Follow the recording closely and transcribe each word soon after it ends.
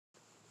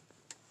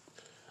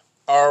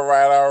All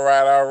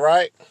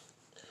right.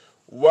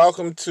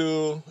 Welcome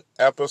to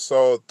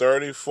episode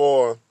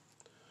 34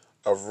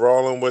 of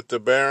Rolling with the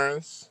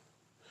Barons.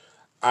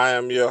 I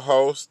am your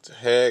host,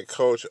 head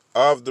coach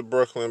of the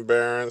Brooklyn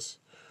Barons,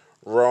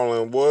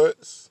 Roland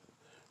Woods.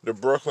 The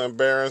Brooklyn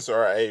Barons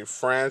are a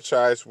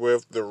franchise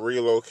with the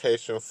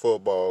Relocation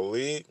Football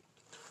League.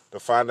 To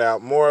find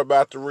out more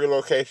about the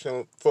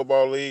Relocation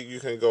Football League,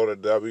 you can go to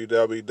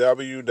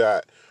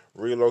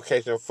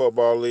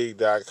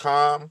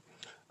www.relocationfootballleague.com.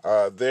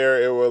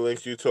 There, it will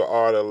link you to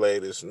all the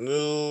latest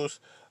news,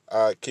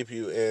 keep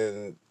you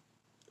in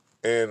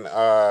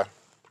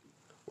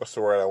what's the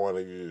word I want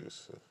to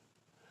use?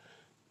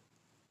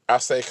 I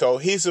say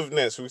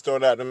cohesiveness. We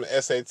throwing out them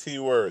SAT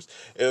words.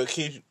 It'll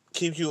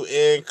keep you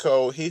in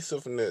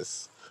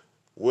cohesiveness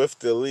with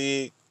the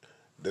league,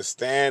 the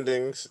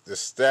standings, the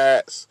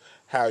stats,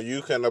 how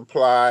you can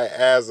apply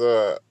as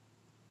a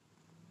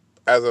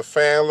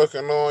fan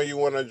looking on. You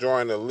want to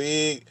join the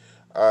league.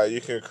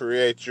 You can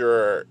create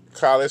your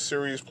college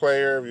series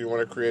player if you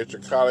want to create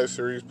your college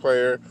series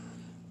player.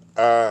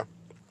 You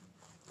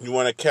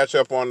want to catch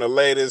up on the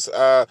latest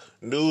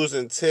news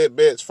and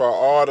tidbits for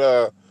all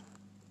the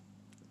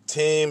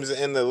teams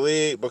in the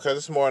league, because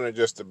it's more than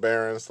just the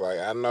Barons. Like,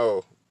 I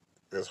know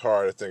it's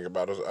hard to think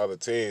about those other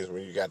teams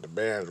when you got the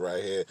Barons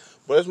right here,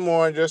 but it's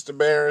more than just the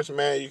Barons,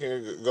 man. You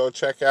can go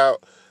check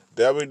out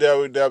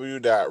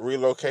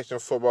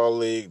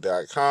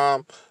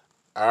www.relocationfootballleague.com.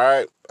 All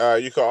right.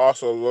 You can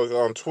also look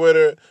on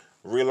Twitter,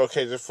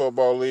 Relocation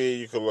Football League.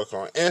 You can look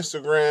on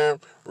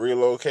Instagram,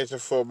 Relocation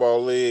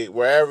Football League.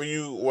 Wherever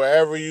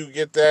you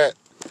get that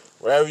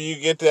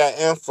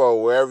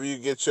info, wherever you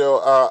get your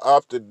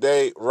up to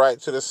date, right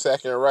to the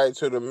second, right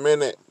to the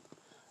minute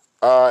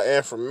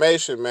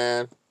information,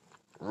 man.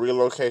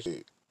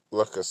 Relocation.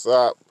 Look us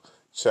up,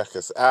 check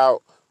us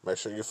out. Make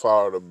sure you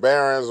follow the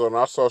Barons on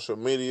our social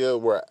media.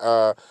 We're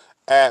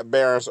at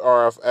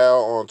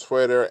BaronsRFL on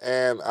Twitter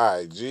and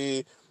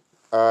IG.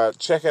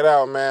 Check it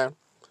out, man.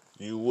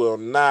 You will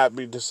not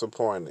be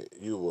disappointed.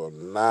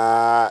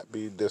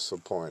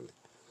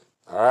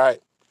 All right?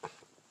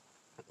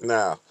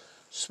 Now,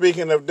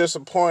 speaking of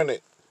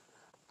disappointed,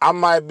 I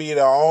might be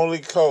the only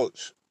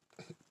coach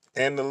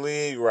in the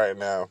league right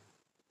now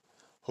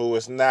who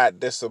is not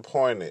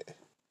disappointed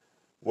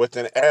with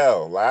an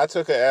L. Like, I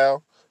took an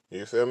L.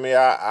 You feel me?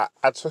 I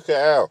took an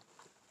L.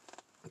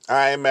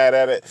 I ain't mad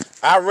at it.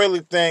 I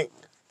really think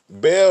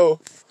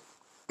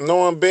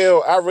knowing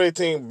Bill, I really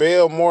think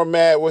Bill more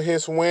mad with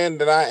his win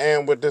than I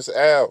am with this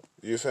L.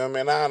 You feel me?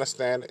 And I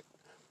understand it.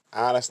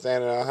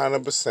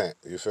 100%.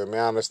 You feel me?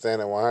 I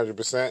understand it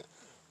 100%.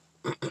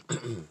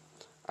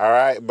 All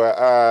right,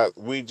 but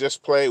we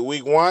just played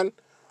week 1.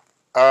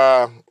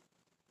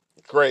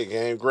 Great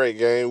game.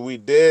 We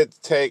did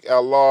take a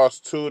loss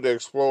to the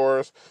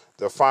Explorers.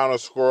 The final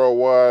score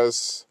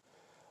was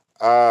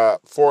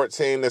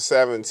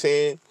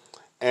 14-17.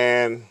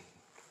 And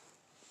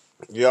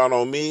y'all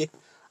know me,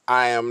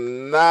 I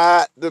am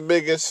not the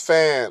biggest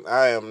fan.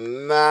 of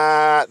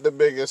the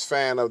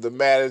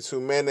Madden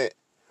 2-minute,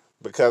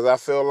 because I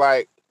feel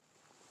like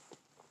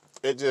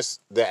the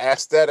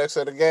aesthetics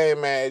of the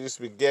game, man, it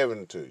just be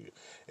giving it to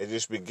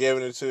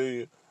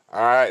you.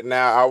 All right,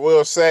 now I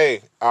will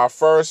say our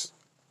first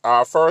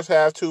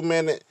half 2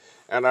 minute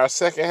and our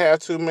second half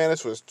 2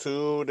 minutes was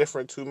 2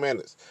 different 2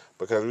 minutes,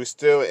 because we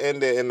still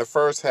ended in the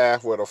first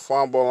half with a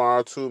fumble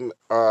on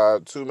our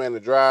 2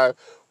 minute drive,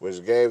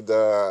 which gave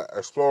the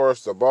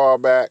Explorers the ball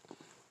back.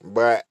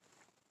 But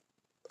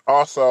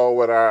also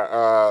with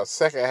our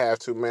second half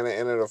 2 minute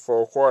into the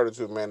fourth quarter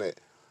 2 minute,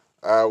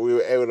 we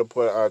were able to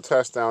put a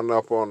touchdown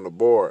up on the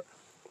board.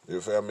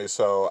 You feel me?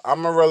 So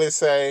I'm going to really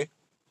say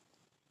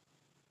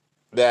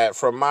that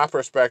from my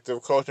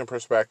perspective, coaching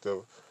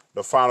perspective,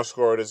 the final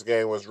score of this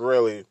game was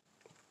really,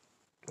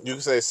 you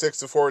can say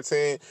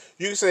 6-14.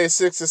 You can say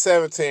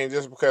 6-17,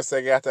 just because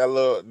they got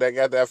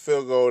that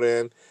field goal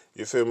in.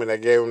 You feel me? They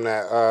gave them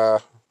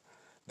that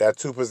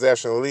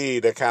 2-possession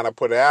lead. They kind of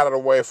put it out of the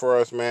way for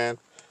us, man.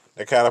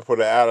 That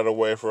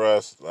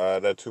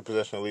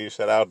 2-possession lead.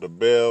 Shout out to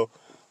Bill.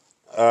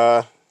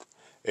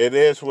 It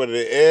is what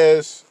it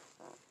is.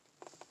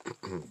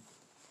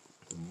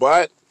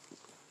 But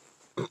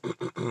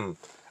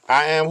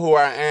I am who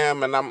I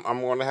am, and I'm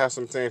going to have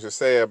some things to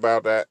say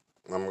about that.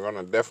 I'm going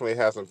to definitely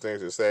have some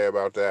things to say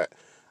about that.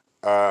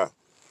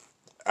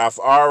 I've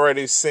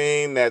already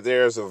seen that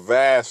there's a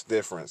vast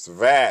difference,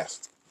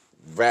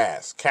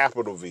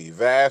 capital V,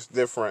 vast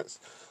difference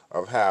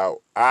of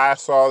how I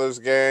saw this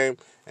game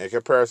in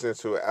comparison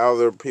to how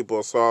other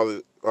people saw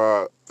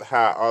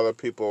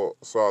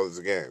this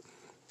game.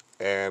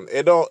 And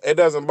it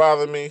doesn't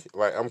bother me.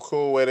 Like, I'm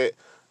cool with it.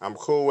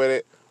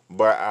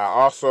 But I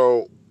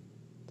also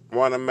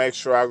want to make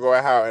sure I go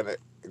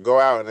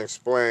out and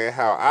explain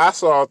how I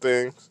saw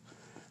things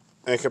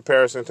in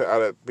comparison to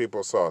other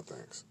people saw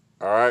things.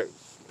 All right.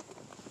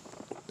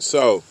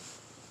 So,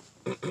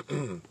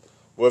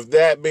 with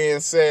that being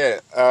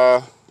said,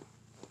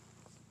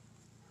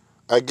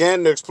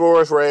 again, the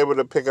Explorers were able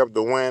to pick up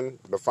the win.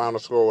 The final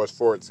score was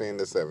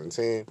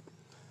 14-17.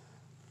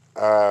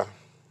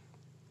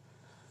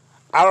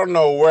 I don't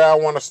know where I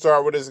want to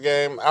start with this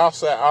game. I'll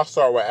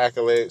start with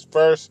accolades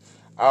first.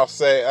 I'll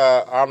say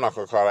I'm not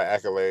gonna call it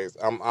accolades.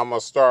 I'm gonna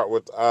start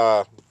with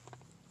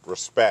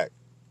respect.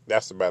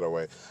 That's the better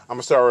way. I'm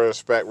gonna start with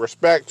respect.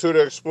 Respect to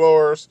the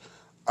Explorers.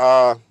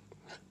 Uh,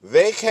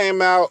 they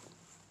came out.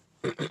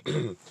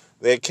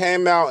 They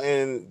came out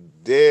and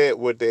did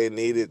what they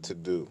needed to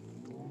do.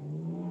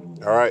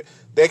 All right,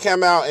 they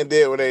came out and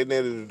did what they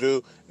needed to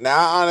do.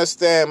 Now I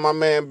understand my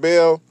man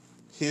Bill.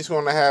 He's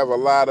going to have a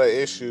lot of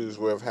issues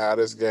with how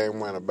this game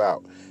went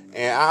about.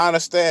 And I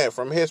understand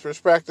from his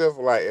perspective,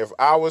 like if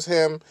I was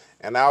him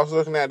and I was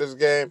looking at this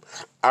game,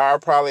 I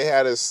probably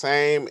had the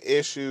same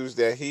issues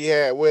that he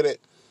had with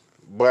it.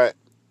 But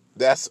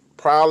that's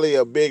probably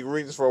a big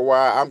reason for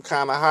why I'm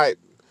kind of hyped.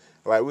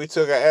 Like we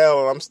took an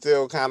L and I'm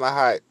still kind of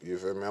hyped. You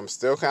feel me? I'm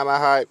still kind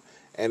of hyped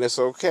and it's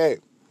okay.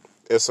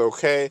 It's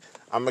okay.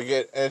 I'm going to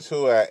get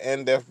into an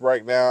in-depth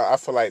breakdown. I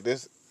feel like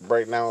this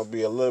breakdown will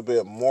be a little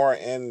bit more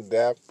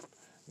in-depth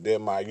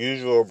than my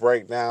usual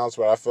breakdowns,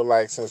 but I feel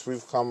like since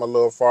we've come a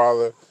little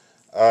farther,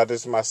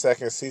 this is my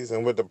second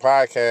season with the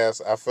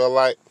podcast, I feel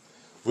like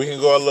we can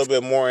go a little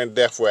bit more in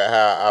depth with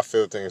how I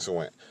feel things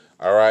went.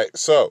 All right,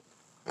 so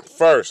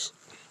first,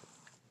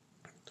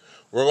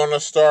 we're going to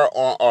start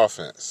on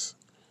offense.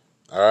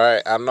 All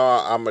right, I know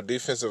I'm a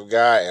defensive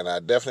guy, and I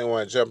definitely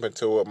want to jump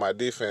into what my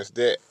defense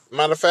did.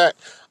 Matter of fact,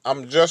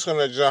 I'm just going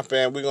to jump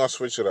in. We're going to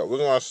switch it up. We're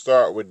going to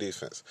start with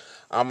defense.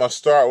 I'm going to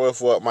start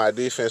with what my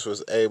defense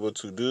was able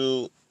to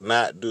do,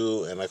 not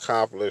do, and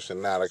accomplish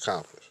and not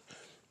accomplish.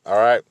 All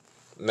right?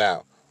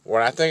 Now,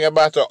 when I think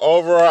about the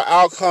overall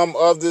outcome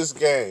of this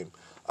game,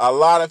 a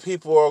lot of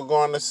people are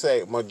going to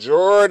say,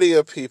 majority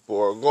of people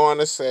are going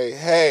to say,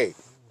 hey,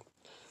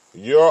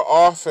 your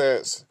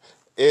offense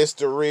is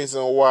the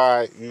reason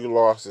why you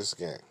lost this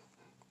game.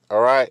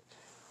 All right?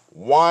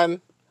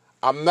 One,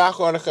 I'm not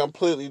going to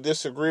completely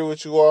disagree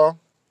with you all.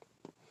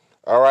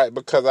 All right?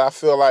 Because I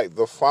feel like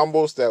the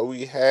fumbles that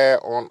we had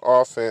on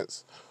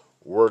offense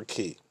were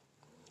key.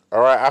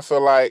 All right? I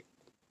feel like,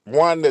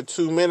 one, the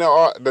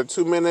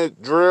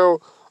 2-minute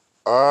drill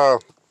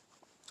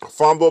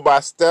fumble by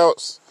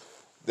Stelz,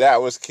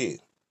 that was key.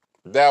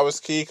 That was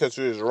key because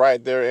we was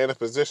right there in a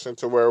position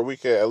to where we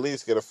could at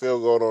least get a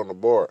field goal on the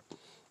board.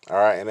 All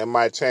right, and it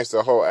might change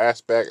the whole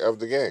aspect of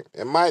the game.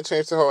 It might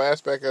change the whole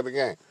aspect of the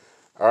game.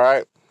 All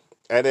right,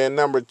 and then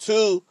number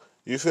two,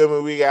 you feel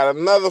me? We got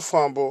another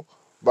fumble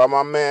by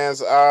my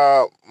man's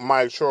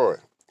Mike Troy.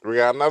 We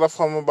got another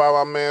fumble by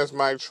my man's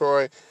Mike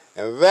Troy,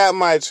 and that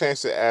might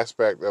change the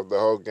aspect of the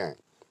whole game.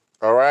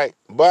 All right,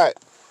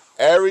 but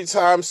every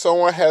time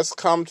someone has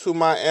come to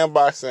my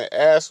inbox and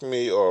asked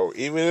me, or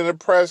even in a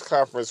press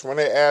conference when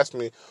they asked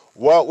me,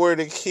 what were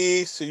the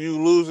keys to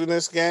you losing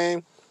this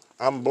game?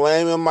 I'm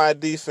blaming my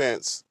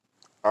defense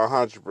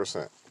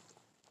 100%.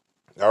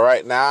 All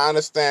right, now I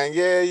understand,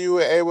 yeah, you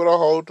were able to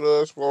hold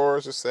the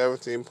Explorers to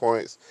 17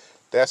 points.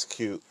 That's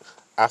cute.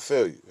 I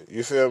feel you.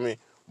 You feel me?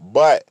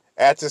 But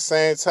at the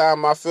same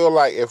time, I feel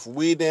like if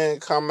we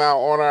didn't come out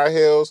on our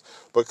heels,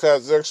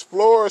 because the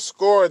Explorers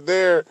scored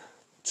their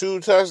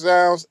 2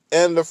 touchdowns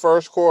in the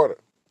first quarter.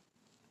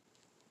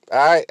 All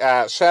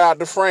right, shout out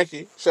to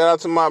Frankie. Shout out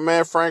to my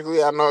man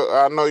Frankie. I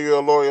know you're a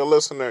loyal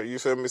listener. You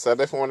feel me? So I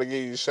definitely want to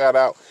give you a shout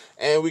out.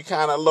 And we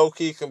kind of low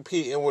key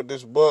competing with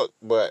this book,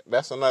 but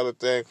that's another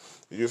thing.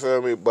 You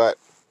feel me? But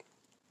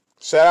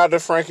shout out to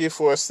Frankie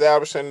for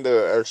establishing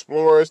the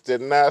Explorers did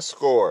not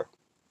score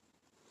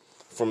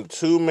from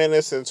 2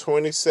 minutes and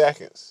 20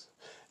 seconds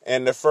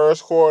in the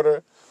first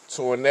quarter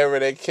to whenever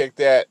they kicked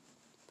that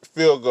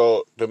field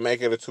goal to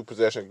make it a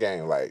 2-possession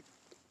game. Like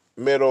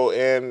middle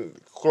and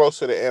close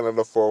to the end of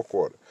the fourth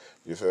quarter.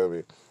 You feel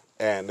me?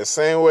 And the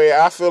same way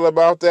I feel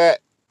about that,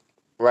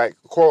 like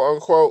quote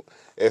unquote,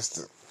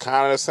 it's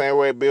kind of the same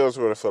way Bill's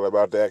going to feel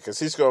about that, because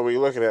he's going to be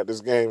looking at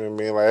this game and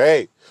being like,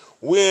 hey,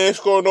 we ain't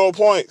scored no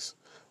points.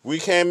 We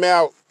came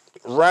out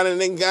running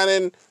and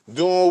gunning,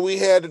 doing what we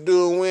had to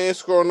do, and we ain't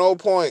scored no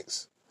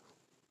points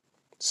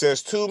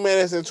since 2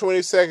 minutes and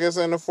 20 seconds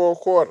in the fourth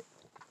quarter.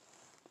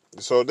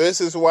 So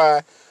this is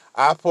why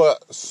I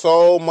put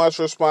so much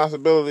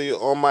responsibility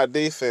on my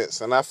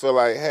defense, and I feel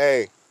like,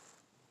 hey,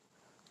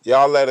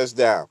 y'all let us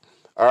down.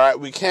 All right,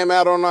 we came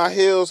out on our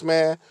heels,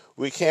 man.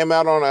 We came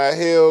out on our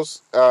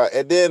heels.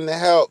 It didn't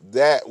help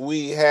that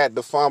we had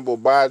the fumble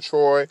by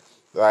Troy.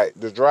 Like,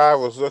 the drive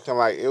was looking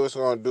like it was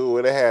going to do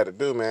what it had to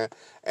do, man.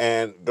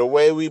 And the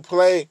way we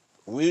play,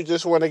 we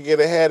just want to get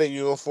ahead of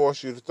you and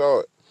force you to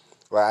throw it.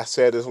 Like I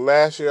said this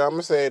last year, I'm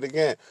going to say it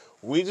again.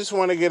 We just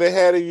want to get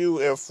ahead of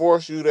you and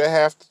force you to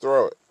have to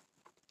throw it.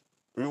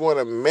 We want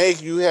to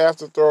make you have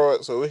to throw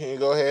it so we can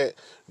go ahead,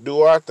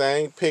 do our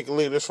thing, pick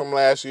leaders from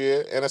last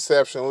year,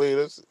 interception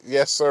leaders.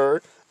 Yes,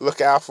 sir.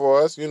 Look out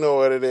for us. You know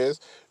what it is.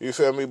 You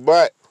feel me?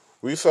 But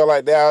we felt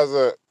like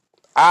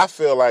I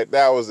feel like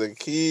that was a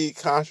key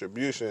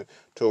contribution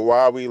to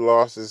why we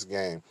lost this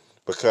game.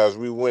 Because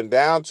we went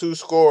down 2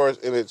 scores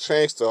and it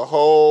changed the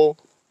whole,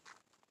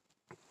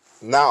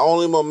 not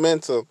only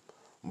momentum,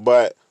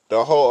 but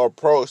the whole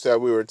approach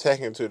that we were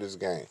taking to this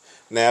game.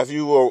 Now, if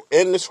you were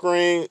in the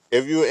stream,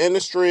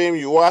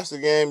 you watched the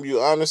game, you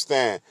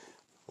understand.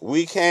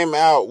 We came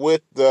out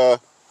with the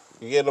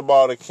get the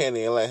ball to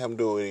Kenny and let him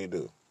do what he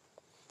do.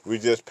 We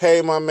just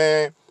paid my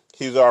man.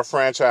 He's our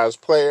franchise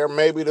player,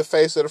 maybe the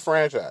face of the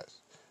franchise.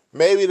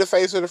 Maybe the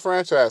face of the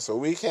franchise. So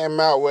we came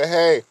out with,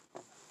 hey,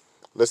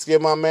 let's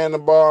give my man the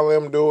ball and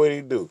let him do what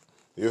he do.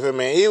 You feel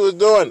me? He was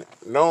doing it.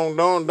 Don't.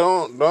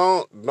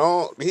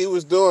 He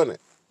was doing it.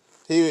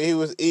 He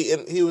was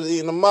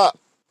eating them up.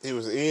 He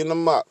was eating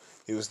them up.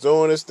 He was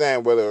doing his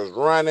thing, whether it was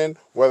running,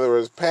 whether it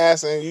was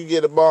passing. You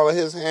get the ball in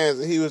his hands,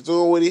 and he was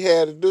doing what he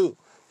had to do.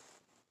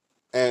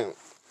 And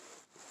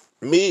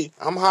me,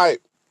 I'm hyped.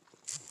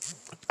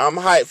 I'm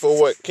hyped for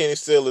what Kenny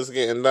Steele is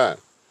getting done.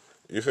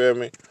 You feel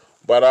me?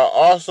 But I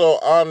also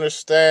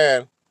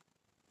understand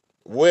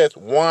with,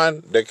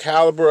 one, the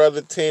caliber of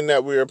the team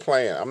that we were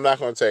playing. I'm not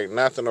going to take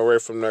nothing away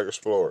from the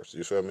Explorers.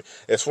 You feel me?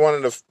 It's one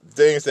of the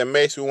things that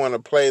makes me want to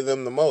play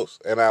them the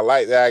most. And I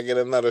like that I get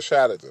another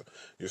shot at them.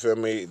 You feel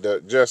me?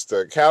 Just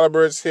the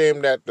caliber of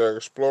team that the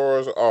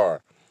Explorers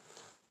are.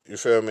 You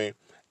feel me?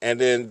 And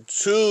then,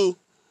 two,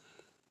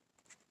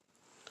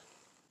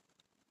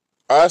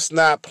 us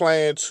not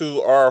playing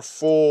to our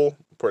full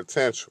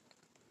potential.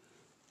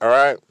 All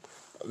right?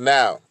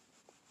 Now,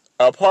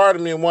 a part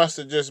of me wants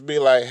to just be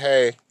like,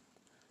 hey,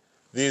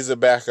 these are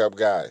backup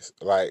guys.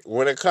 Like,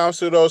 when it comes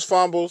to those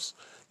fumbles,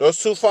 those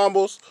two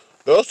fumbles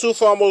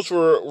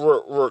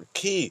were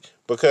key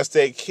because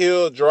they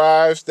killed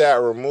drives that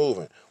were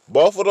moving.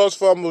 Both of those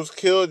fumbles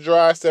killed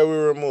drives that we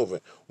were moving.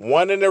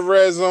 One in the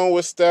red zone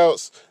with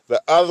Stouts, the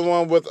other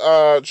one with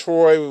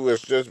Troy. We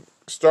was just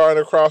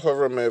starting to cross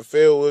over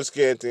midfield. We was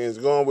getting things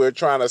going. We were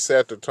trying to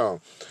set the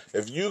tone.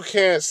 If you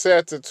can't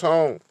set the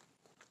tone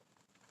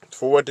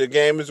for what the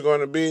game is going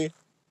to be,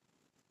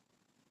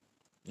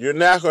 you're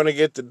not going to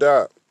get the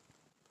dub.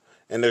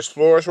 And the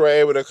Explorers were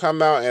able to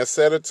come out and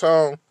set a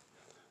tone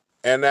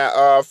in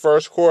that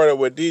first quarter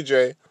with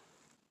DJ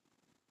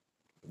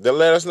to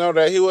let us know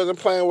that he wasn't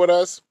playing with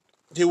us.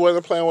 He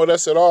wasn't playing with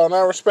us at all, and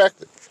I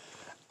respect it.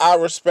 I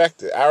respect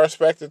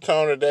the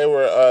tone that they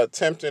were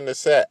attempting to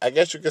set. I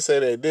guess you could say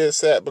they did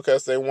set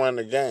because they won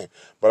the game.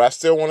 But I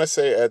still want to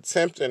say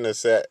attempting to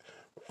set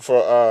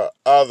for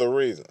other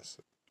reasons.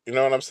 You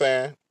know what I'm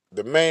saying?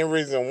 The main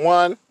reason,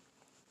 one,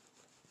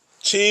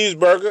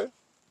 Cheeseburger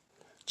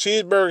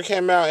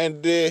came out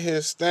and did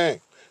his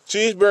thing.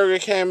 Cheeseburger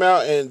came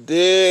out and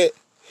did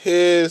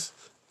his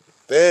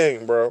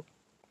thing, bro.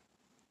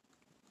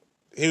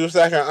 He was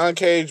like an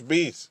uncaged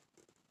beast.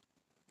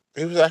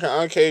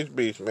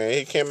 Man.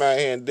 He came out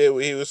here and did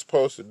what he was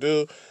supposed to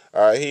do.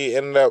 He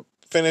ended up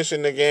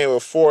finishing the game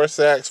with 4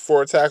 sacks,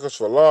 4 tackles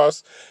for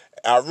loss.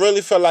 I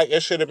really feel like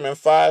it should have been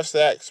 5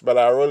 sacks, but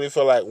I really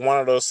feel like one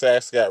of those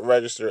sacks got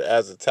registered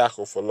as a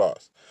tackle for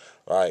loss.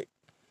 Like,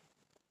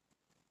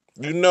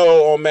 you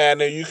know, on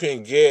Madden, you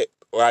can get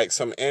like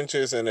some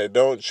inches and it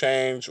don't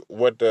change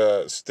what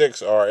the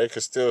sticks are. It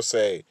could still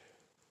say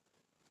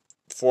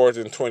 4th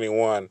and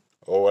 21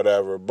 or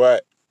whatever,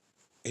 but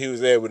he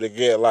was able to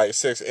get like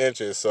 6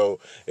 inches, so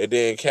it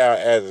didn't count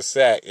as a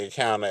sack. It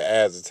counted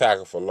as a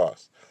tackle for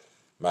loss.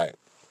 Like,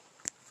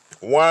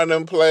 one of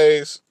them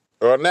plays,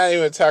 or not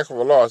even a tackle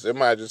for loss, it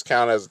might just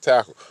count as a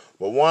tackle.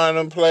 But one of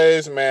them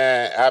plays,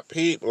 man, I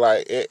peeped,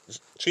 like,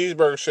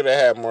 Cheeseburger should have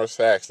had more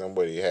sacks than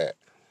what he had.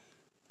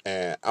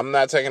 And I'm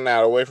not taking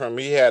that away from him.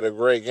 He had a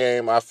great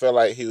game. I feel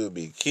like he would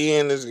be key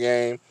in this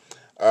game.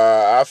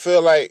 I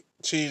feel like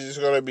Cheese is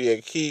going to be a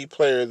key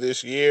player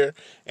this year.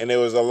 And there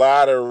was a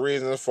lot of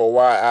reasons for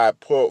why I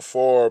put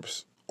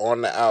Forbes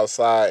on the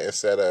outside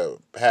instead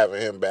of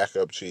having him back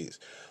up Cheese.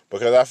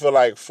 Because I feel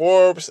like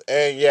Forbes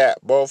and Yap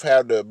both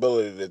have the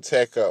ability to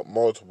take up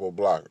multiple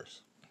blockers.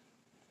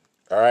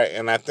 All right?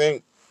 And I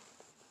think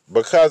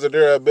because of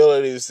their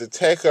abilities to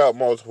take up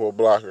multiple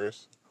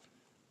blockers,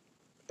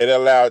 it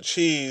allowed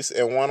Cheese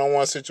in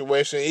one-on-one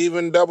situation,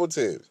 even double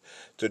teams,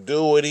 to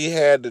do what he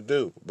had to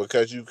do.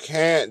 Because you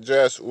can't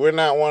we're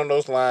not one of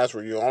those lines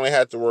where you only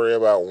have to worry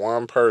about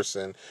one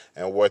person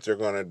and what they're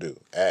going to do.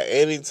 At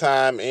any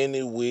time,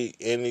 any week,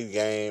 any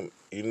game,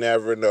 you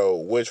never know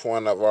which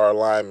one of our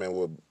linemen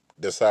will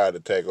decide to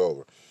take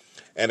over.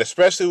 And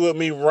especially with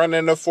me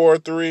running the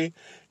 4-3,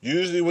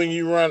 usually when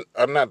you run,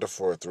 not the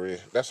 4-3,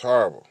 that's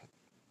horrible.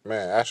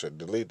 Man, I should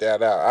delete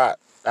that out.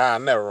 I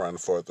never run the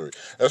 4-3.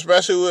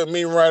 Especially with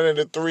me running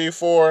the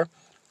 3-4,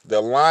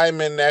 the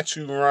linemen that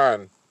you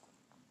run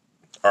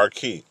are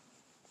key.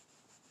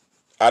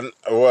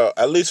 Well,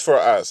 at least for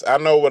us. I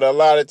know with a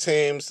lot of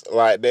teams,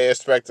 like, they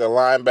expect the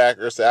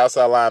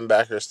outside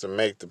linebackers to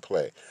make the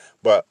play.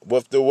 But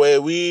with the way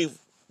we've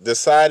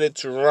decided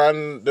to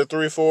run the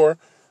 3-4,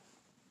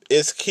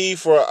 it's key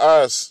for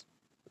us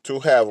to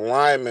have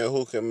linemen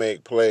who can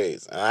make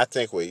plays. And I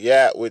think with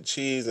Yap, with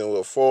Cheese, and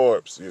with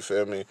Forbes, you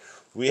feel me,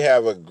 we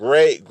have a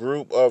great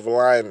group of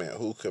linemen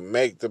who can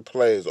make the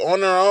plays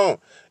on their own,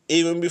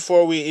 even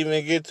before we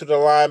even get to the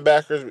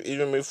linebackers,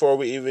 even before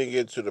we even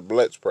get to the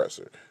blitz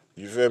presser.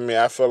 You feel me?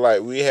 I feel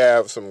like we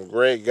have some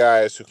great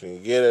guys who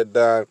can get it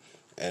done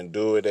and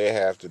do what they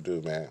have to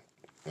do, man.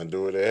 And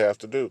do what they have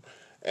to do.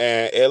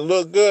 And it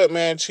looked good,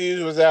 man. Cheese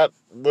was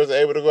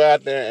able to go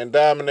out there and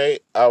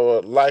dominate. I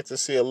would like to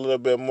see a little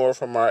bit more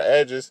from our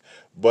edges,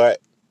 but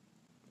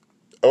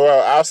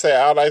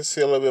I'd like to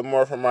see a little bit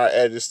more from our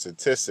edges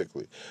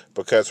statistically,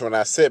 because when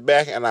I sit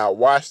back and I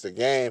watch the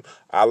game,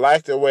 I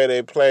like the way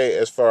they play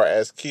as far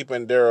as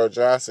keeping Daryl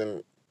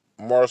Johnson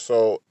more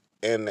so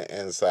in the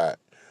inside.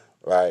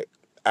 Like,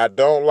 I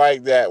don't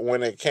like that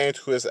when it came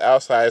to his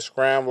outside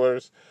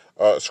scrambles,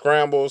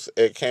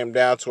 it came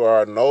down to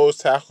our nose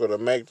tackle to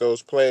make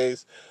those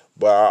plays.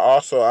 But I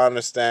also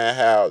understand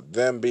how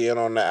them being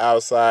on the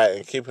outside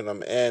and keeping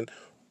them in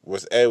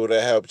was able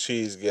to help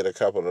Cheese get a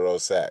couple of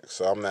those sacks.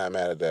 So I'm not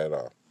mad at that at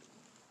all.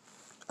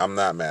 I'm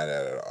not mad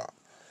at it at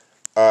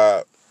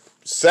all.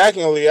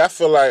 Secondly, I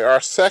feel like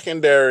our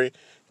secondary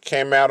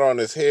came out on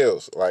his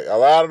heels. Like a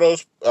lot of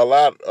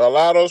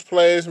those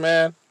plays,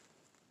 man.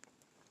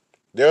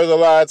 There was a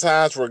lot of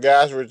times where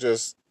guys were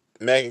just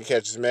making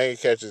catches, and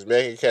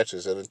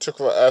it took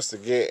for us to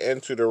get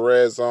into the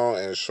red zone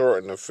and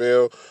shorten the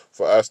field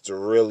for us to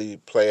really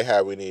play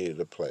how we needed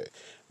to play.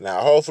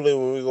 Now, hopefully,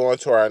 when we go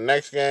into our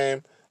next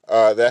game,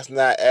 that's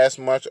not as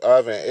much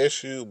of an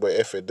issue, but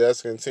if it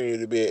does continue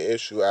to be an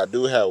issue, I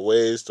do have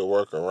ways to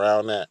work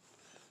around that.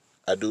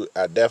 I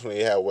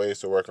definitely have ways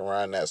to work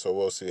around that, so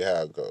we'll see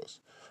how it goes.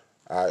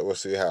 All right, we'll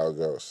see how it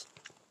goes.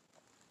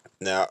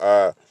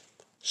 Now,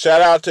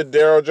 shout out to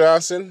Daryl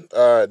Johnson,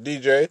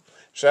 DJ.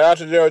 Shout out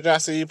to Daryl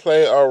Johnson. He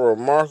played a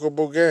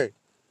remarkable game.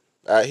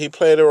 He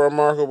played a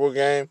remarkable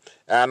game.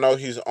 And I know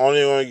he's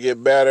only going to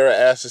get better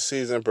as the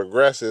season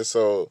progresses,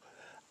 so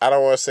I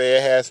don't want to say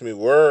it has me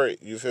worried,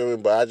 you feel me?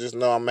 But I just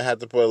know I'm going to have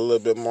to put a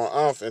little bit more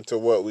oomph into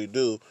what we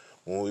do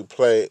when we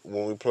play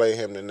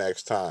him the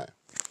next time.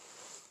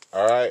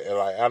 All right? And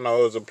like, I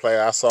know it was a play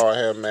I saw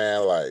him,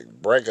 man, like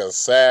break a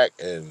sack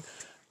and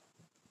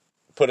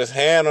put his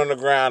hand on the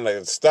ground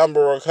and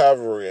stumble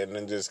recovery and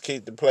then just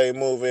keep the play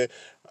moving.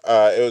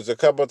 It was a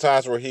couple of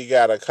times where he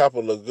got a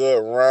couple of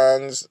good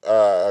runs,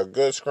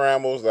 good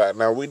scrambles. Like,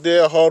 now, we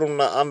did hold him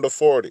to under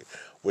 40,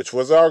 which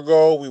was our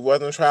goal. We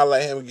wasn't trying to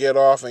let him get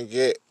off and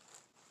get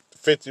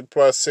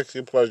 50-plus,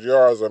 60-plus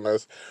yards on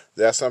us.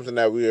 That's something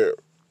that we're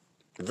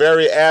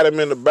very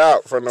adamant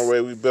about from the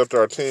way we built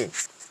our team,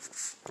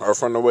 or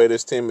from the way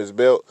this team is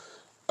built.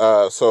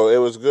 So it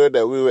was good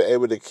that we were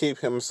able to keep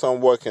him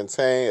somewhat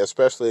contained,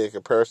 especially in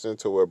comparison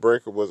to what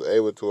Brinker was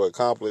able to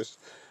accomplish.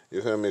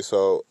 You feel me?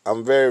 So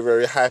I'm very,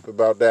 very hype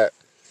about that.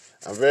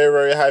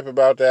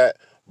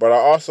 But I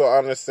also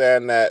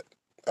understand that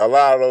a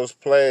lot of those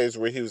plays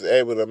where he was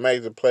able to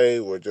make the play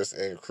were just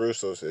in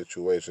crucial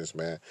situations,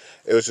 man.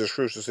 It was just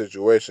crucial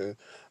situations.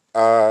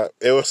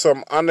 It was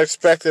some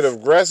unexpected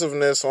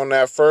aggressiveness on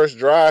that first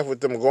drive with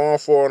them going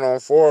for it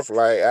on fourth.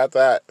 Like, I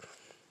thought,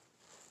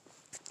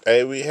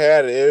 hey, we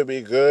had it would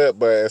be good,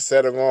 but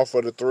instead of going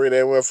for the 3,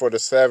 they went for the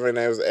 7.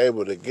 They was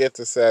able to get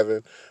to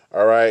 7.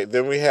 All right.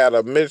 Then we had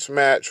a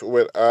mismatch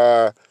with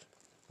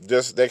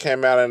they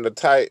came out in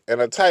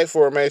a tight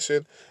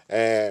formation,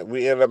 and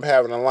we ended up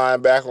having a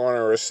linebacker on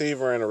a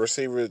receiver, and the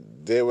receiver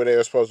did what they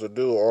were supposed to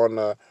do on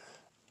the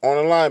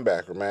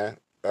linebacker, man.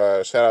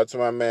 Shout out to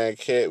my man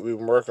Kit. We've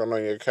been working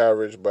on your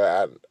coverage,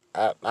 but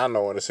I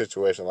know in a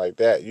situation like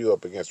that, you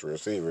up against a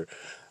receiver.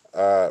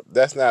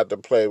 That's not the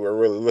play we're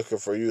really looking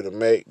for you to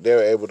make. They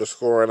were able to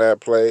score in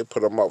that play,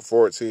 put them up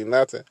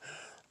 14-0.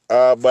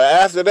 But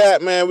after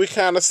that, man, we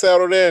kind of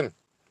settled in.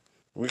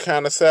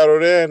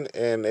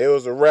 And it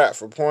was a wrap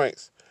for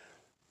points.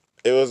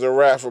 They got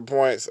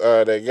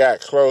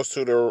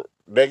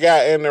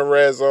in the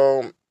red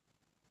zone,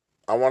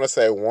 I want to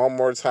say one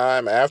more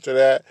time after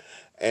that,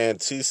 and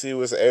TC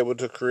was able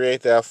to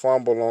create that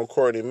fumble on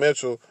Courtney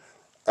Mitchell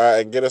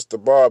and get us the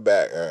ball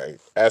back.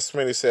 As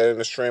Smitty said in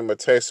the stream, it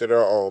tasted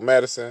our own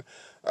medicine.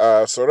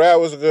 So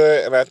that was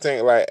good, and I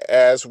think like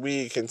as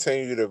we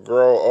continue to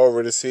grow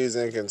over the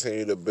season,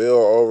 continue to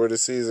build over the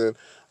season,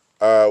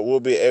 we'll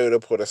be able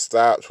to put a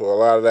stop to a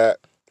lot of that.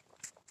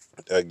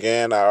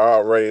 Again, I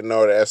already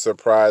know that it's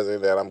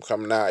surprising that I'm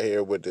coming out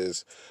here with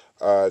this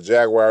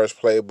Jaguars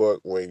playbook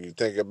when you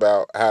think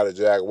about how the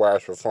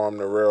Jaguars perform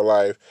in real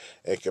life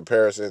in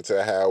comparison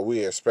to how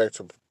we expect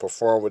to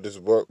perform with this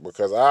book,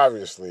 because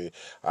obviously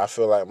I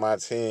feel like my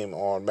team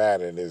on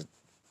Madden is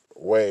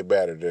way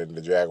better than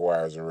the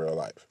Jaguars in real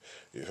life.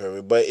 You feel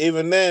me? But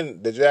even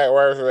then, the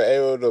Jaguars were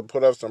able to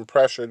put up some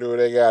pressure, do what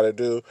they got to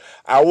do.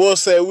 I will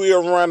say we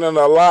are running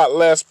a lot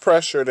less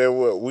pressure than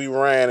what we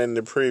ran in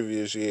the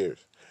previous years.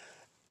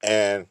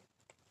 And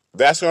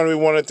that's going to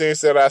be one of the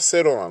things that I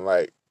sit on.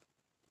 Like,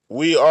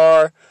 we've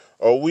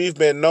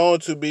been known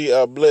to be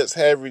a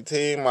blitz-heavy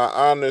team.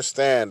 I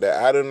understand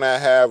that I do not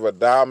have a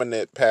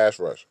dominant pass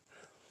rush.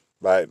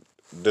 Like,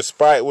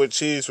 despite what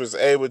Chiefs was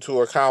able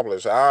to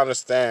accomplish, I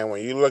understand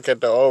when you look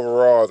at the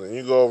overalls and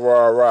you go over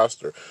our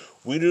roster,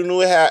 we do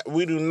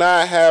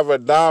not have a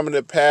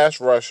dominant pass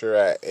rusher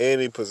at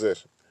any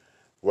position.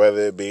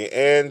 whether it be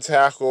end,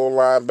 tackle,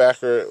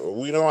 linebacker.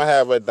 We don't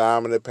have a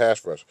dominant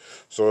pass rush.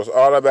 So it's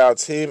all about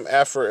team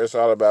effort. It's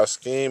all about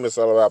scheme. It's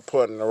all about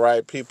putting the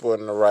right people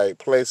in the right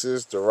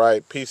places, the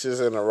right pieces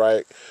in the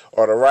right,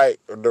 or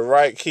the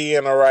right key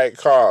in the right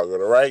cog, or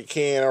the right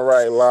key in the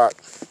right lock.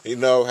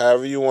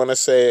 However you want to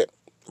say it.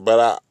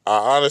 But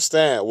I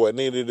understand what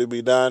needed to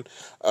be done.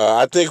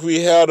 I think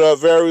we held up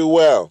very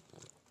well.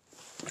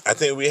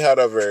 This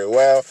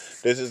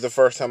is the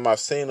first time I've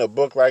seen a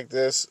book like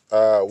this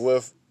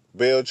with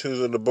Bill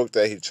choosing the book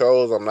that he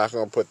chose. I'm not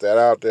going to put that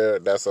out there.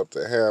 That's up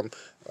to him.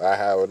 I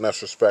have enough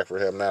respect for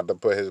him not to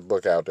put his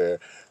book out there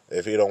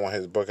if he don't want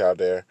his book out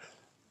there.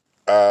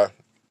 I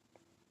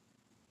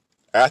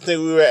think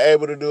we were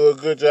able to do a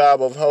good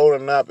job of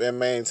holding up and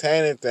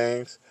maintaining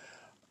things.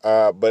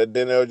 But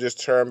then it'll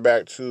just turn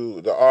back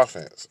to the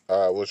offense,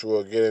 which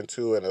we'll get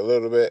into in a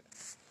little bit.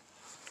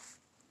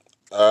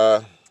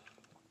 I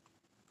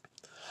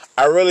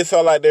really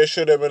felt like there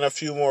should have been a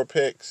few more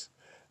picks.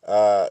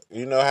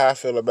 You know how I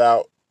feel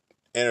about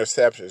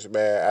interceptions,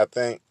 man. I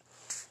think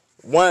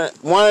one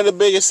of the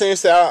biggest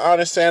things that I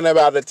understand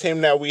about the team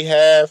that we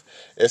have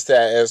is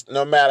that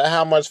no matter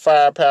how much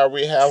firepower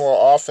we have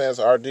on offense,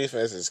 our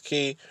defense is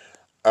key.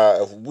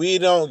 If we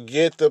don't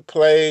get the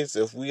plays,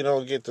 if we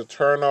don't get the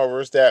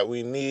turnovers that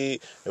we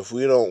need, if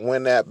we don't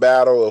win that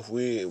battle, if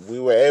we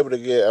were able to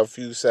get a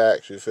few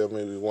sacks, you feel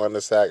me? We won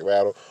the sack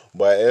battle,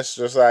 but it's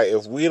just like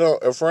if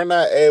we're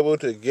not able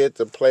to get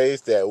the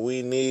plays that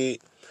we need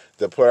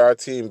to put our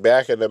team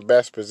back in the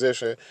best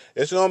position,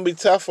 it's gonna be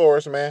tough for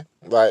us, man.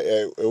 Like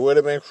it would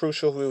have been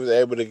crucial if we was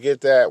able to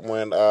get that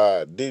when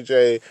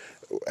DJ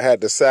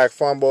had the sack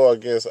fumble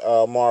against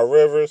Mar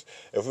Rivers.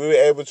 If we were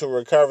able to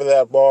recover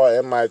that ball,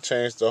 it might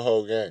change the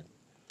whole game.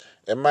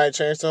 It might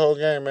change the whole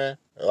game, man.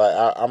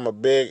 Like I'm a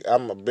big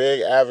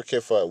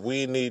advocate for it.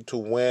 We need to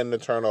win the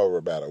turnover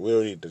battle. We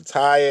don't need to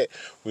tie it.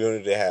 We don't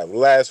need to have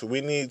less.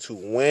 We need to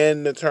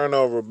win the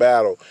turnover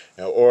battle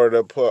in order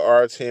to put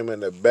our team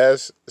in the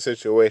best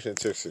situation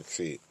to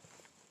succeed.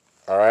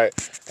 All right,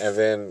 and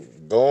then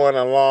going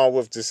along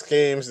with the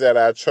schemes that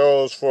I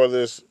chose for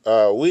this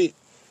week.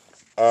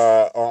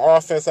 On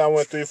offense,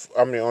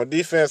 on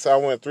defense, I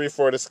went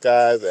 3-4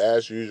 disguise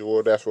as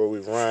usual. That's what we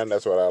run.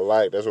 That's what I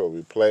like. That's what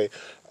we play.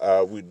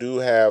 We do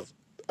have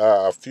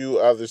a few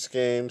other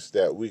schemes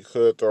that we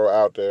could throw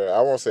out there.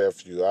 I won't say a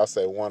few. I'll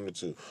say one or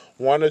two.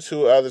 One or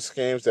two other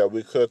schemes that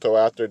we could throw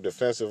out there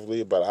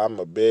defensively, but I'm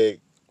a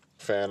big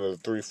fan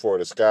of the 3-4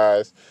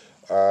 disguise.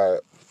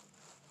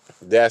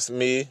 That's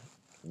me.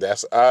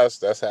 That's us.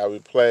 That's how we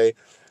play.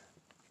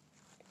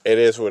 It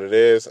is what it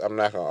is. I'm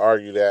not going to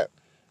argue that.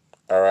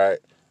 All right.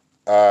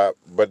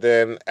 But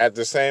then at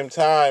the same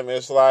time,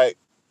 it's like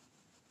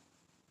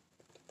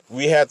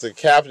we had to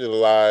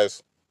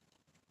capitalize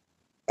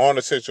on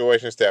the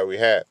situations that we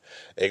had.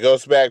 It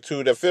goes back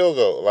to the field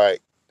goal.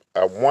 Like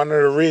one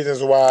of the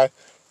reasons why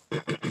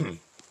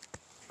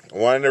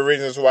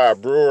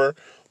Brewer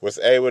was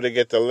able to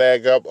get the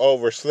leg up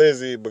over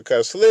Slizzy,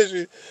 because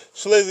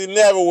Slizzy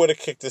never would have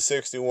kicked the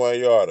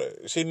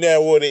 61-yarder. She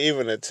never would have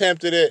even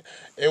attempted it.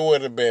 It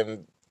would have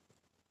been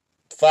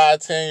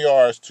 5-10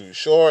 yards too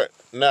short,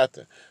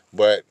 nothing.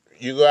 But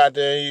you go out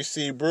there and you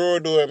see Brewer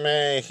do it,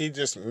 man, he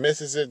just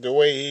misses it the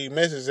way he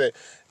misses it.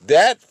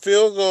 That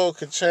field goal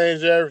could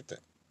change everything.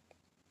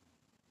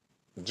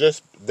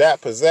 Just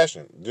that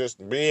possession,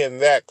 just being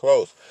that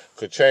close,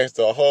 could change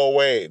the whole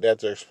way that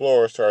the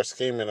Explorers start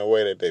scheming the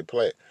way that they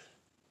play.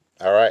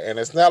 All right? And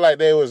it's not like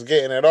they was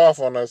getting it off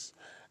on us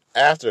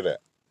after that.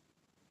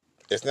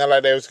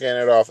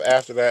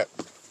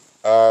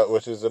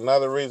 Which is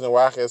another reason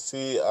why I can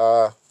see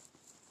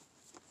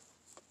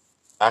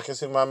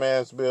my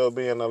man's Bill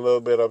being a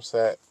little bit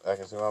upset. I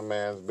can see my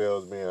man's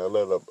Bills being a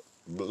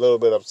little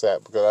bit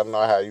upset, because I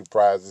know how you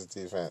prize his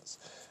defense.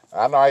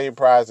 I know how you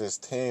prize his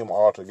team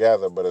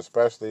altogether, but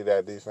especially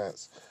that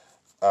defense.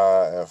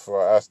 And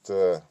for us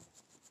to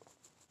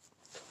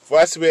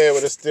be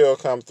able to still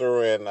come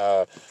through and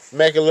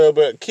make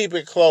keep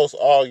it close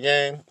all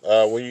game.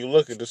 When you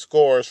look at the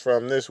scores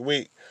from this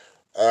week,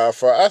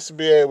 for us to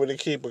be able to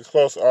keep it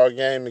close all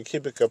game and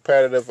keep it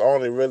competitive,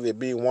 only really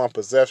be one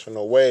possession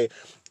away,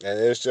 and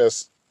it's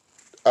just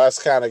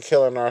us kind of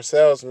killing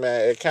ourselves,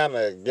 man, it kind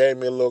of gave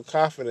me a little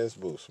confidence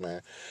boost,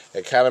 man.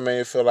 It kind of made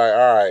me feel like,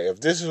 all right,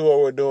 if this is what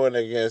we're doing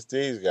against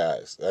these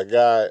guys,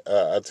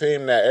 a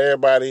team that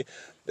everybody,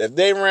 if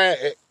they ran,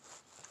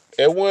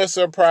 it wouldn't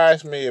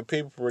surprise me if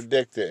people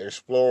predicted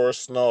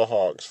Explorers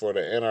Snowhawks for the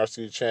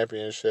NRC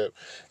Championship,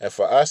 and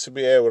for us to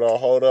be able to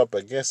hold up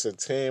against a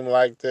team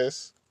like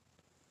this,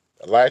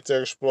 like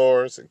the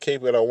Explorers, and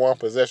keep it a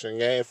one-possession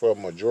game for a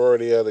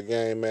majority of the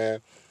game, man.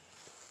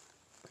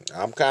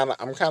 I'm kind of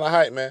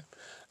hyped, man.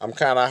 I'm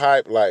kind of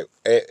hyped. Like,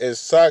 it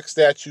sucks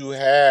that you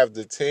have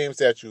the teams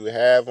that you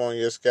have on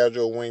your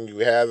schedule when you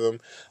have them.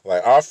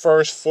 Like, our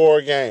first four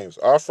games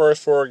are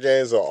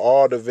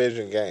all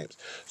division games.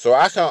 So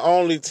I can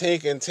only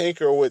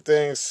tinker with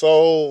things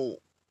so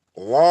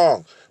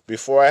long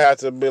before I have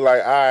to be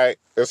like, all right,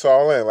 it's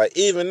all in. Like,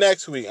 even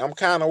next week, I'm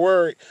kind of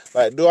worried.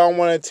 Like, do I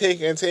want to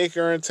take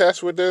her and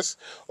test with this?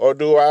 Or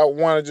do I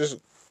want to just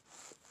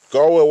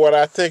go with what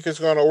I think is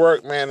going to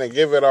work, man, and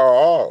give it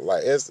all.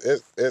 Like,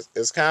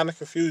 it's kind of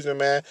confusing,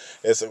 man.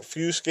 It's a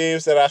few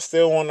schemes that I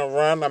still want to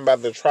run. I'm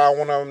about to try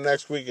one of them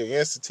next week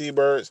against the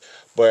T-Birds.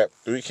 But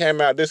we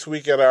came out this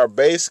week at our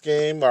base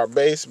scheme, our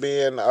base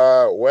being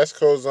West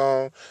Coast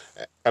zone,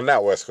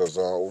 not West Coast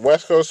zone,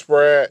 West Coast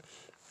spread.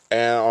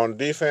 And on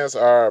defense,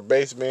 our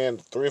base being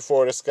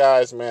 3-4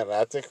 disguise, man.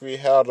 I think we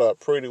held up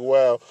pretty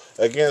well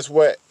against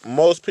what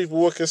most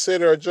people would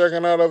consider a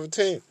juggernaut of a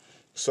team.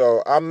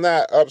 So I'm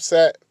not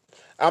upset.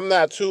 I'm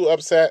not too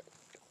upset.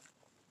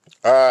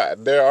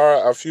 There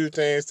are a few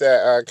things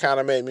that kind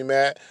of made me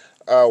mad.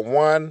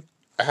 One,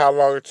 how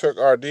long it took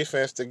our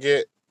defense to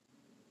get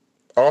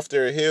off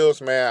their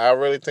heels, man. I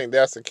really think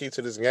that's the key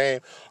to this game.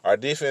 Our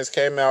defense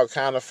came out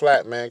kind of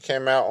flat, man.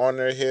 Came out on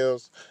their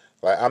heels.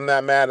 Like, I'm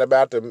not mad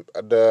about the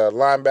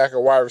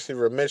linebacker wide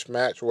receiver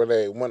mismatch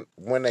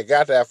when they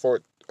got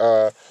that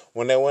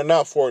when they went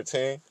up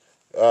 14.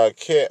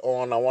 Kit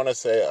on, I want to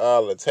say,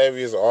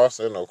 Latavius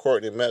Austin or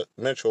Courtney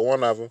Mitchell,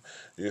 one of them.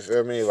 You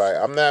feel me? Like,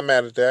 I'm not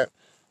mad at that.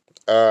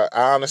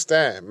 I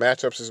understand.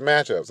 Matchups is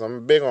matchups.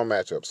 I'm big on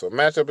matchups. So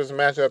matchup is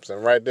matchups,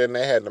 and right then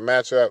they had the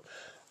matchup.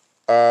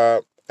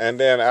 And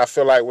then I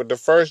feel like with the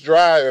first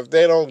drive, if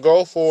they don't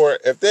go for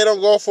it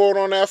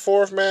on that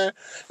fourth, man,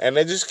 and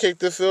they just kick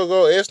the field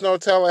goal, it's no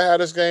telling how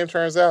this game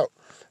turns out.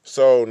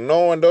 So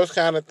knowing those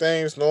kind of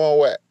things, knowing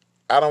what,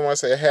 I don't want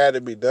to say had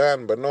to be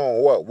done, but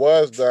knowing what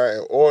was done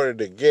in order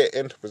to get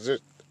into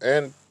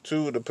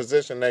the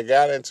position they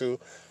got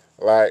into,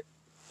 like,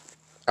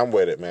 I'm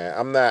with it, man.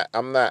 I'm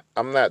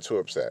not too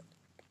upset.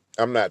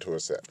 I'm not too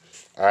upset.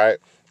 All right.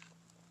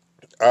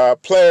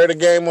 Player of the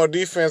game on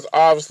defense,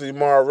 obviously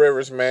Mar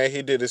Rivers, man.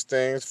 He did his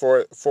things,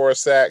 four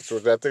sacks,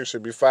 which I think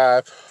should be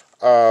 5.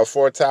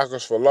 4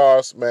 tackles for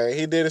loss, man.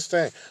 He did his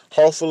thing.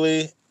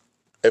 Hopefully,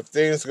 if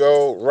things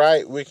go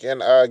right, we can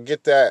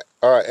get that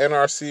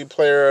NRC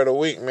Player of the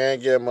Week, man.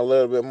 Get him a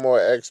little bit more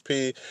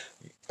XP.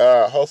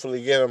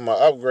 Hopefully get him an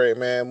upgrade,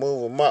 man.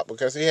 Move him up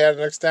because he had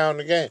an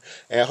astounding game.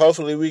 And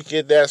hopefully we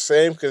get that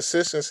same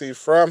consistency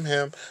from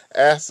him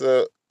as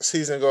the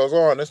season goes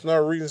on. There's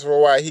no reason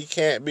for why he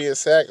can't be a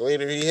sack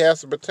leader. He has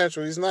the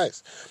potential. He's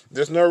nice.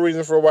 There's no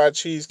reason for why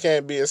Cheese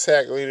can't be a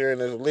sack leader in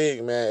this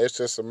league, man. It's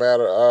just a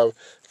matter of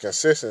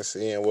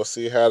consistency, and we'll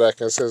see how that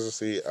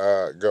consistency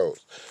goes.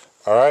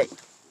 All right?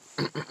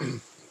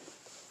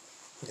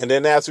 And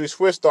then as we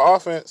switch to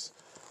offense,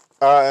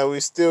 and we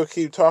still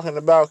keep talking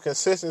about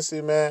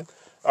consistency, man,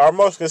 our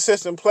most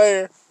consistent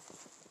player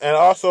and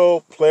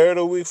also player of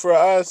the week for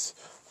us,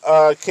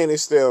 Kenny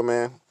Steele,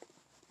 man.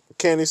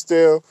 Kenny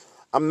Steele.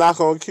 I'm not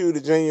going to cue the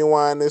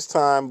Genuine this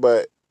time,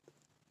 but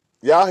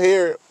y'all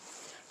hear it.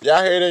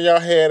 Y'all hear it in your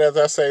head as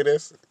I say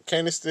this.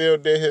 Kenny Steele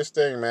did his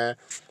thing, man.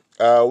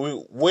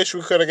 We wish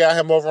we could have got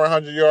him over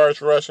 100 yards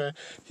rushing.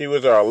 He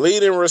was our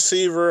leading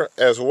receiver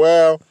as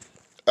well.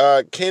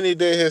 Kenny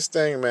did his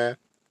thing, man.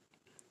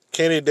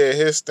 Kenny did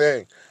his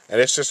thing. And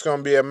it's just going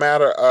to be a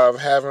matter of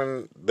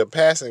having the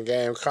passing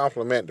game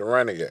complement the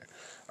running game.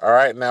 All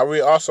right? Now, we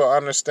also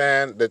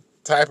understand the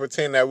type of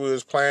team that we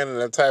was playing and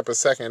the type of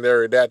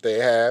secondary that they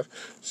have.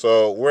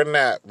 So we're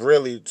not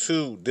really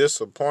too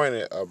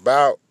disappointed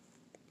about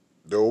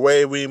the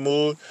way we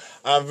move.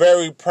 I'm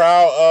very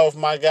proud of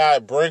my guy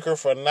Brinker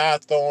for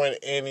not throwing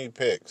any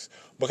picks.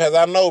 Because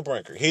I know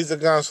Brinker. He's a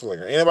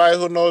gunslinger. Anybody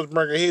who knows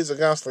Brinker, he's a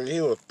gunslinger.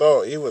 He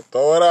would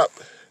throw it up.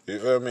 You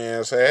feel me?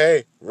 And say,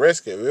 hey,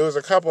 risk it. There was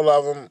a couple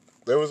of them.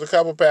 There was a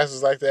couple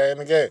passes like that in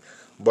the game.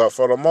 But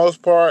for the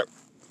most part,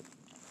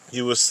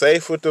 he was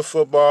safe with the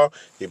football.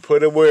 He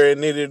put it where it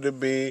needed to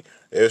be.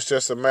 It's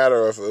just a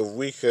matter of if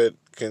we could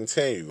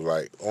continue.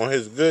 Like, on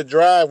his good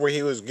drive where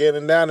he was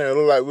getting down there, it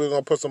looked like we were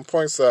going to put some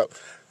points up.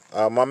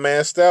 My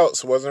man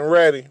Stouts wasn't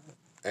ready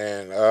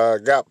and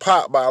got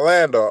popped by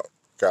Landau.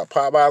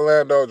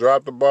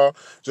 Dropped the ball.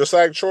 Just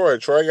like Troy.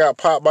 Troy got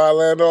popped by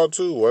Landau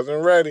too.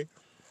 Wasn't ready.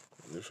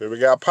 We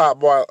got popped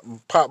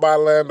by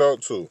Landau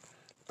too.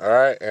 All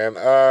right?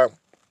 And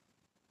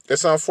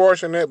it's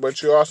unfortunate,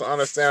 but you also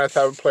understand the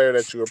type of player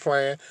that you were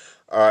playing.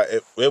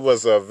 It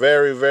was a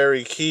very,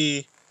 very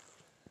key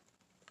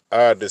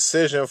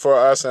decision for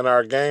us in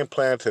our game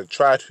plan to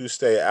try to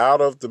stay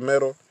out of the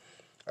middle.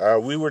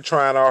 We were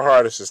trying our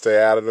hardest to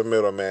stay out of the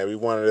middle, man. We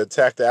wanted to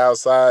attack the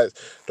outsides.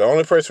 The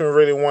only person we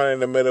really wanted in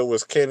the middle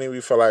was Kenny.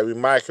 We felt like we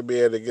might could be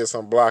able to get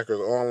some blockers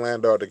on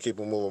Landau to keep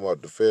him moving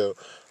up the field.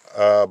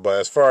 But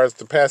as far as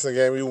the passing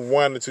game, we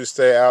wanted to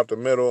stay out the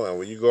middle. And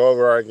when you go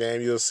over our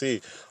game, you'll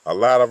see a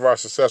lot of our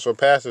successful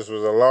passes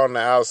was along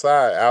the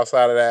outside of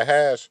that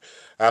hash.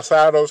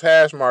 Outside of those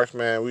hash marks,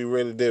 man, we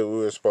really did what we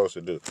were supposed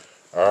to do.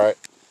 All right?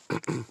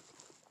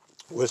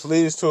 Which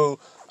leads to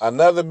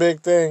another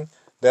big thing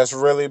that's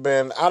really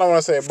been, I don't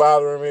want to say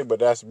bothering me, but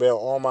that's been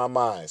on my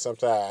mind.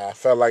 Sometimes I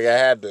felt like I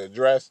had to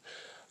address.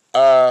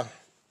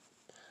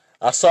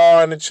 I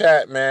saw in the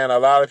chat, man, a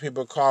lot of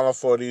people calling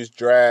for these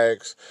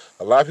drags.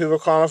 A lot of people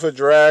calling for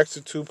drags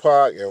to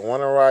Tupac and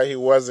wondering why he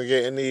wasn't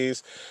getting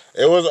these.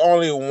 It was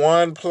only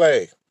one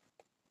play.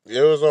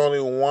 It was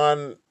only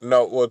one,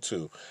 no, well,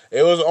 two.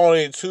 It was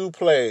only two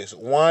plays.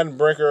 One,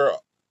 Brinker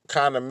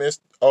kind of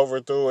missed,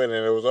 overthrew it,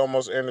 and it was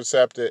almost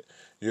intercepted.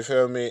 You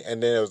feel me?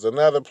 And then there was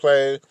another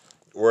play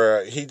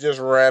where he just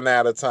ran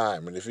out of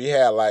time. And if he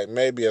had like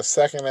maybe a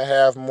second and a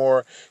half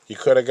more, he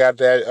could have got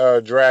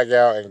that drag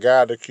out and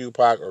got the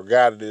Q-Pac or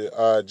got the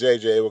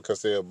JJ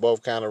because they were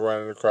both kind of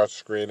running across the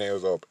screen and it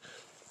was open.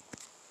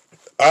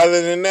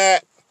 Other than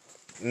that,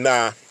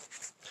 nah.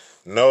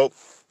 Nope.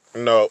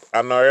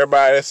 I know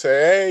everybody that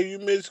say, hey, you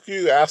miss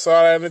Q. I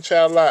saw that in the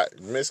chat a lot.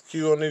 Miss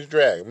Q on these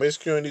drag. Miss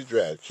Q on these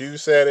drag. Q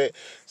said it.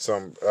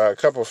 A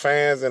couple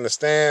fans in the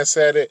stand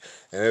said it.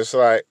 And it's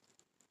like,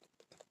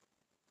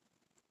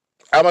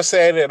 I'm going to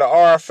say it in the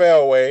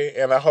RFL way,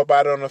 and I hope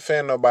I don't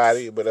offend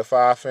nobody, but if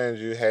I offend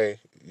you, hey,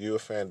 you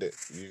offended.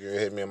 You can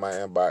hit me in my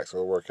inbox.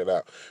 We'll work it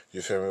out.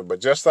 You feel me? But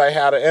just like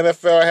how the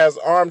NFL has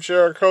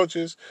armchair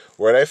coaches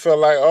where they feel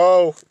like,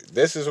 oh,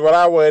 this is what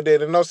I would have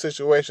did in those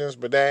situations,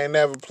 but they ain't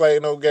never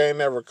played no game,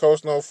 never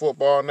coached no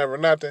football, never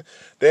nothing.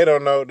 They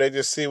don't know. They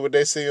just see what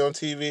they see on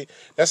TV.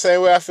 That's the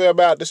same way I feel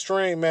about the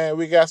stream, man.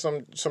 We got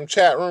some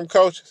chat room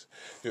coaches.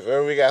 You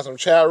feel me? We got some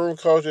chat room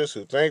coaches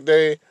who think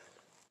they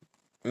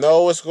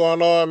know what's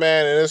going on,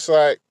 man. And it's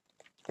like,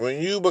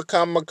 when you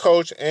become a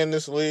coach in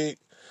this league,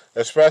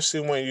 especially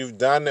when you've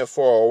done it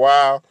for a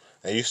while,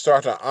 and you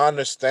start to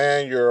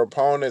understand your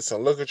opponents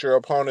and look at your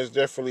opponents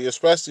differently,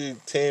 especially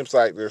teams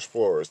like the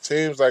Explorers,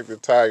 teams like the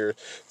Tigers,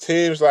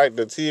 teams like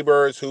the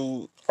T-Birds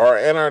who are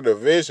in our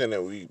division,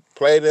 and we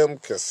play them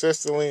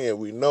consistently, and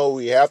we know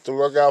we have to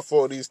look out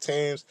for these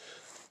teams.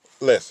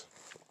 Listen,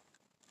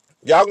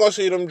 y'all gonna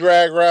see them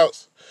drag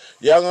routes.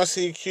 Y'all gonna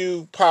see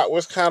Q-Pac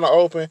was kind of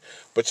open,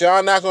 but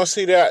y'all not gonna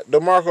see that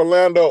DeMarco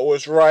Lando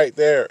was right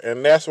there,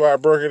 and that's why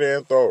Brinker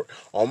didn't throw it.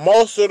 On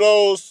most of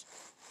those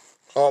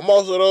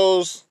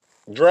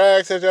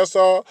drags that y'all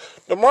saw,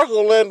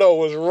 DeMarco Lando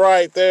was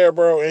right there,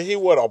 bro, and he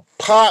would have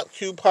popped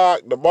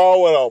Q-Pac. The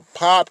ball would have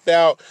popped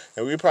out,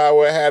 and we probably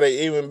would have had an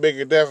even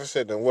bigger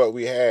deficit than what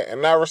we had.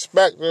 And I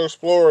respect the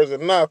Explorers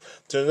enough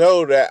to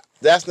know that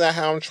that's not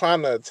how I'm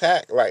trying to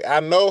attack. Like, I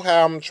know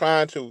how I'm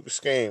trying to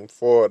scheme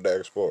for the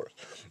Explorers.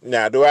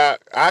 Now,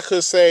 I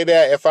could say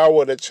that if I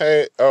would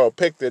have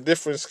picked a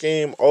different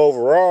scheme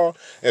overall,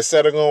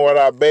 instead of going with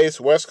our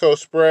base West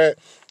Coast spread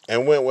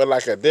and went with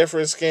like a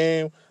different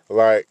scheme,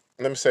 like,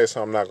 let me say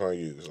something I'm not going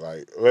to use.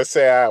 Like, let's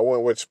say I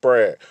went with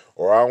spread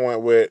or I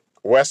went with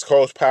West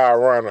Coast power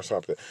run or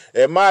something.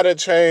 It might have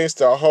changed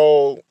the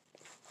whole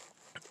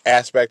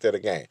aspect of the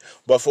game.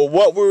 But for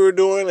what we were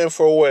doing and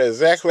for what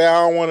exactly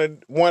I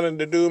wanted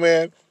to do,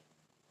 man,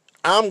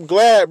 I'm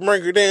glad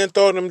Brinker didn't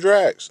throw them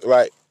drags.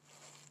 Like,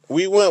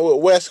 we went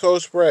with West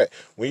Coast spread.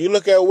 When you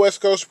look at West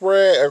Coast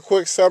spread, a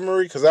quick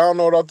summary, because I don't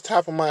know it off the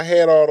top of my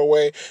head all the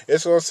way,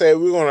 it's going to say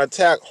we're going to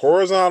attack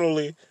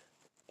horizontally,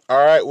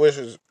 all right, which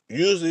is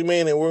usually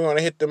meaning we're going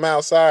to hit them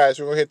outsides.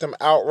 We're going to hit them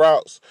out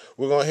routes.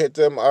 We're going to hit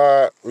them,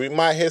 we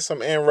might hit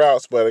some in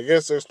routes, but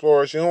against the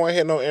Explorers, you don't want to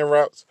hit no in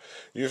routes.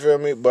 You feel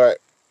me? But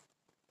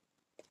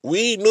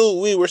we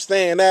knew we were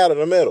staying out of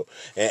the middle.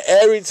 And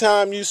every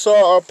time you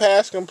saw a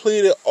pass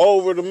completed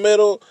over the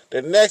middle,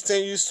 the next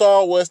thing you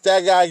saw was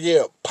that guy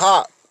get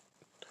popped.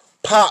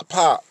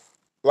 Pop.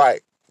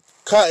 Like,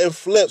 cutting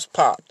flips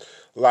popped.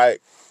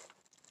 Like,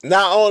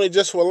 not only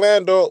just for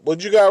Lando,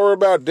 but you got to worry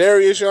about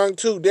Darius Young,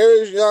 too.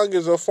 Darius Young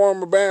is a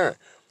former Baron.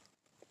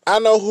 I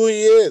know who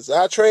he is.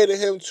 I traded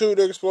him to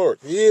the Explorers.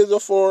 He is a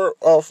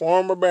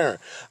former Baron.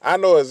 I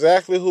know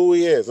exactly who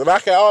he is. And I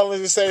can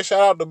honestly say, shout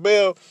out to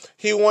Bill.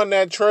 He won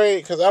that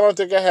trade because I don't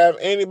think I have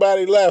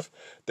anybody left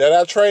that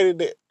I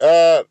traded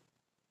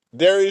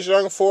Darius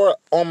Young for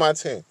on my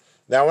team.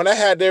 Now, when I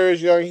had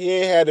Darius Young, he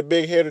ain't had the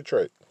big hitter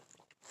trade.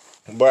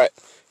 But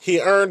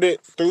he earned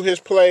it through his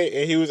play,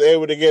 and he was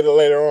able to get it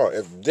later on.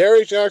 If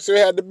Darius Young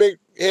still had the big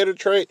hitter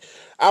trait,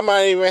 I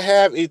might even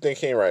have Ethan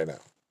King right now.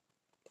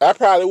 I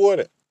probably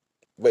wouldn't.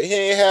 But he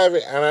ain't have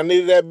it, and I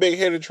needed that big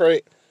hitter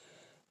trait,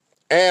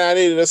 and I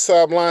needed a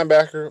sub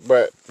linebacker,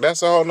 but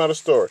that's a whole nother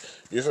story.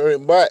 You feel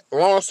me? But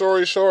long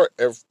story short,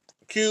 if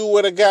Q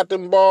would have got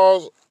them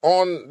balls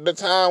on the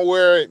time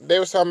where they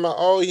was talking about,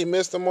 oh, he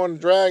missed them on the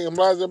drag and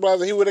blah, blah, blah,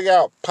 he would have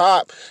got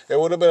popped. It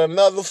would have been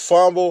another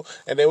fumble,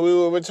 and then we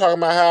would have been talking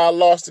about how I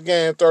lost the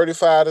game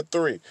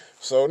 35-3.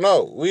 So,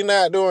 no, we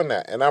not doing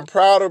that. And I'm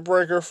proud of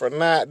Brinker for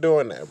not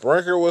doing that.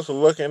 Brinker was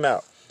looking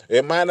out.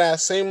 It might not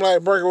seem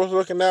like Brinker was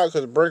looking out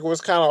because Brinker was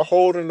kind of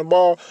holding the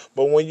ball.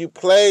 But when you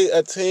play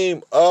a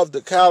team of the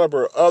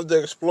caliber of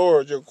the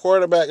Explorers, your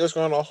quarterback is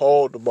going to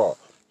hold the ball.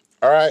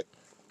 All right?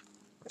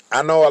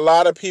 I know a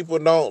lot of people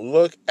don't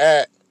look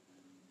at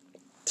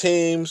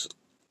teams,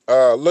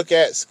 look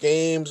at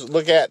schemes,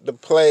 look at the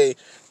play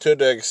to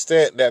the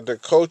extent that the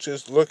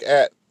coaches look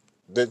at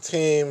the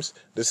teams,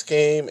 the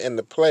scheme, and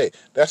the play.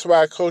 That's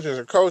why coaches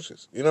are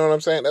coaches. You know what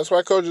I'm saying? That's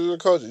why coaches are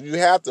coaches. You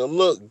have to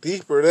look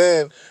deeper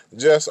than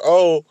just,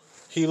 oh,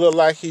 he looked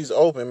like he's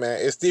open, man.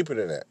 It's deeper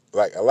than that.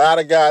 Like, a lot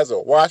of guys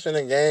are watching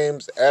the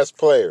games as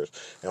players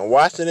and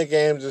watching the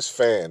games as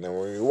fans. And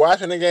when you're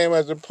watching the game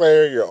as a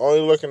player, you're only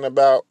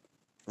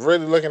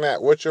really looking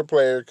at what your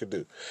player could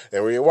do.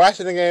 And when you're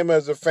watching the game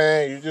as a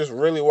fan, you're just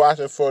really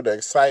watching for the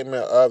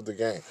excitement of the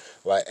game.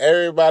 Like,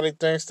 everybody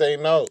thinks they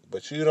know,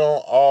 but you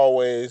don't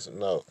always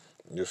know.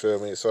 You feel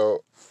me?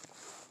 So,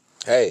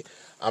 hey,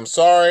 I'm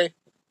sorry,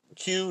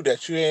 Q,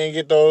 that you didn't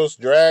get those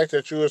drags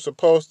that you were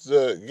supposed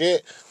to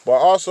get, but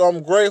also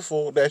I'm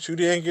grateful that you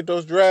didn't get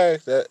those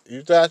drags that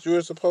you thought you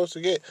were supposed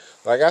to get.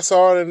 Like, I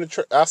saw it in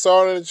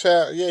the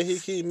chat. Yeah, he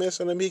keep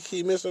missing them.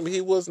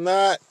 He was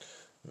not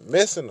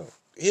missing them.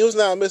 He was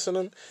not missing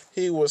them.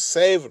 He was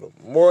saving them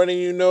more than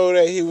you know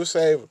that he was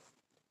saving them.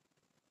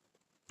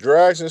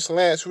 Drags and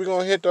slants, we're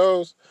gonna hit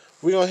those.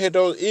 We're gonna hit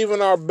those.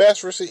 Even our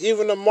best receiver,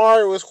 even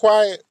Amari was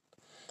quiet.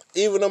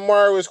 Even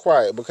Amari was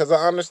quiet, because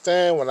I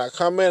understand when I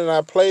come in and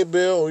I play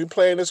Bill, and we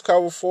play in this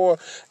cover 4,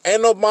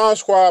 ain't no bomb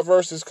squad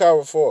versus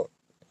cover 4.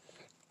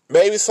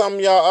 Maybe some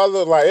of y'all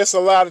other, like, it's a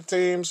lot of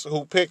teams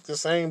who pick the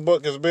same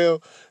book as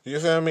Bill,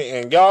 you feel me?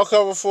 And y'all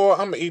cover 4,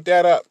 I'm going to eat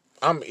that up.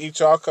 I'm going to eat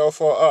y'all cover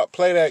 4 up.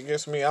 Play that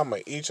against me, I'm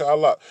going to eat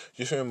y'all up.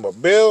 You feel me?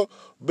 But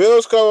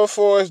Bill's cover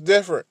 4 is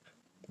different.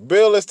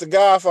 Bill is the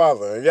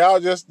Godfather, and y'all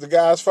just the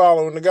guys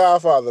following the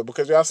Godfather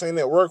because y'all seen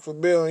it work for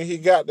Bill, and he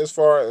got this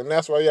far, and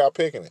that's why y'all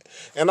picking it.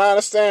 And I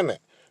understand that.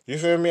 You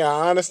feel me?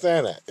 I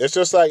understand that. It's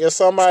just like if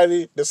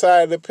somebody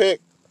decided to pick,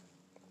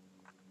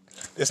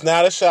 it's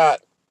not a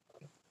shot.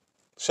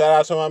 Shout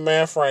out to my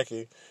man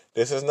Frankie.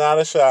 This is not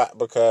a shot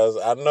because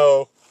I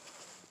know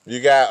you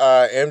got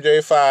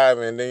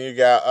MJ5, and then you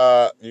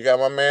got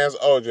my man's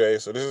OJ,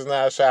 so this is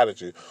not a shot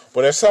at you.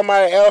 But if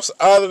somebody else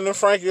other than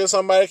Frankie or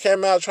somebody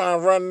came out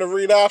trying to run the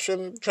read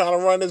option, trying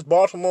to run this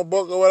Baltimore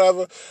book or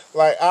whatever,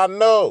 like, I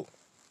know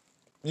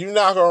you're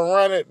not going to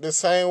run it the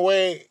same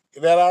way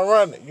that I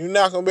run it. You're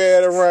not going to be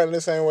able to run it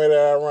the same way that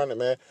I run it,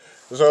 man.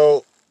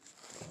 So,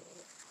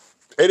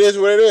 it is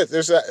what it is.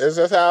 It's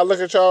just how I look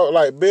at y'all.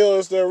 Like, Bill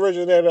is the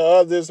originator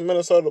of this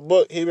Minnesota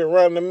book. He been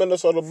running the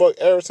Minnesota book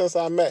ever since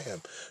I met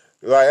him.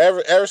 Like,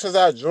 ever since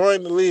I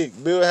joined the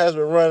league, Bill has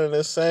been running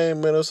the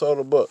same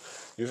Minnesota book.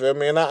 You feel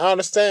me? And I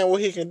understand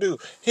what he can do.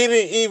 He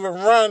didn't even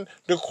run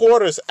the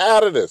quarters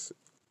out of this.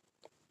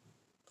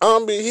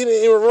 He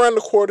didn't even run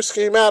the quarter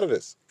scheme out of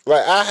this.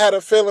 Like, I had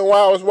a feeling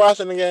while I was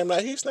watching the game,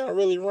 like, he's not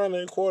really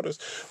running quarters.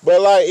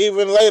 But, like,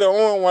 even later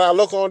on, when I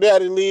look on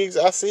Daddy Leagues,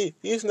 I see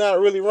he's not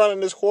really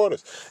running his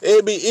quarters.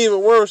 It'd be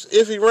even worse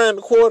if he ran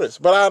the quarters.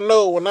 But I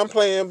know when I'm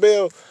playing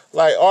Bill,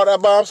 like, all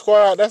that bomb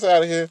squad, that's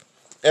out of here.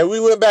 And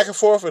we went back and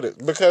forth with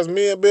it because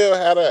me and Bill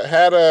had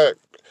a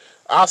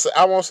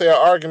I won't say an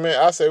argument.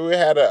 I say we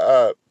had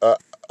a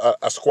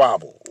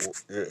squabble.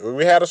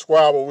 We had a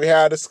squabble. We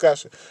had a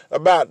discussion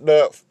about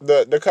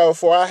the cover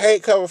 4. I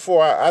hate cover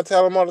 4. I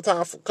tell them all the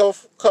time,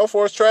 cover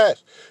 4 is trash.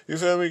 You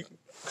feel me?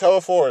 Cover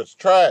 4 is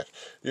trash.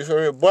 You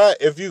feel me? But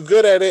if you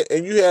good at it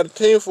and you had a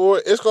team for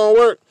it, it's gonna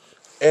work.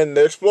 And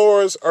the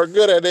Explorers are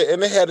good at it,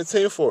 and they had a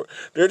team for it.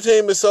 Their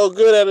team is so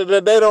good at it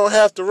that they don't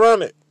have to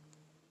run it.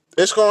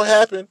 It's going to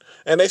happen,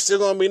 and they still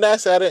going to be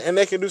nice at it, and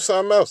they can do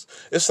something else.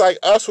 It's like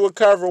us with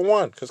cover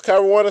 1, because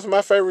cover 1 is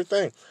my favorite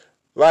thing.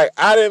 Like,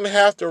 I didn't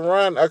have to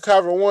run a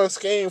cover 1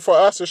 scheme for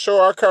us to show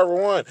our cover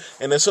 1.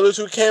 And as soon as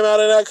we came out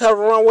of that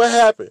cover 1, what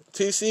happened?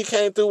 TC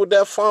came through with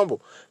that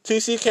fumble.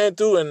 TC came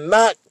through and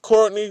knocked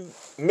Courtney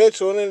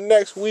Mitchell in the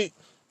next week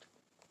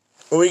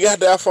when we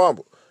got that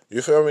fumble.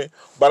 You feel me?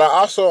 But I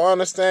also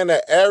understand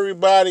that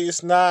everybody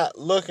is not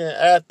looking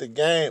at the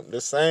game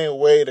the same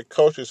way the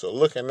coaches are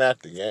looking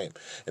at the game.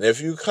 And if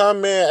you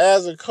come in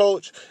as a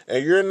coach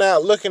and you're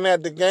not looking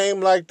at the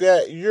game like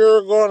that,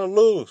 you're going to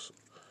lose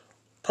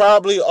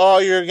probably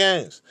all your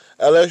games.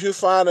 Unless you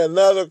find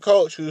another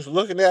coach who's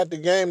looking at the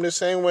game the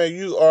same way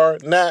you are,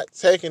 not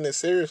taking it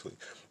seriously.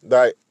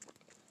 Like,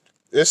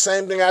 the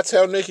same thing I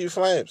tell Nikki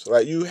Flames.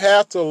 Like, you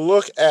have to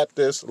look at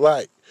this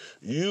like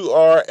you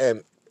are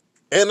an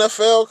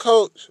NFL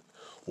coach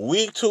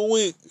week to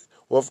week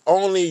with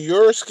only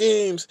your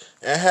schemes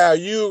and how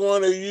you're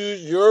going to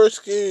use your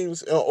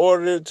schemes in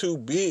order to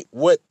beat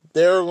what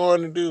they're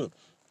going to do.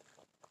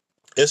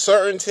 It's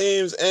certain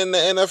teams in the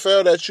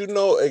NFL that you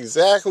know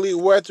exactly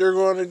what they're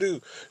going to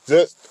do.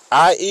 Just,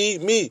 i.e.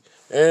 me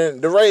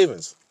and the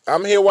Ravens.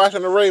 I'm here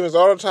watching the Ravens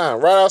all the time,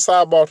 right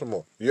outside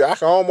Baltimore. I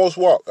can almost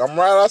walk. I'm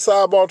right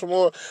outside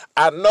Baltimore.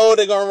 I know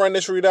they're going to run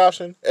this read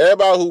option.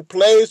 Everybody who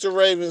plays the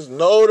Ravens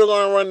know they're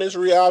going to run this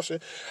read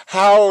option.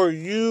 How are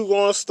you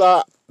going to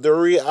stop the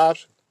read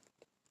option?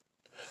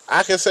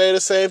 I can say the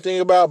same thing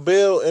about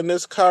Bill in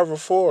this cover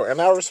 4, and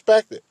I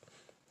respect it.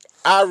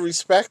 I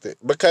respect it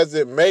because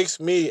it makes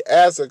me,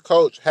 as a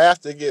coach,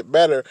 have to get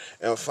better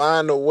and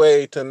find a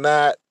way to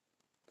not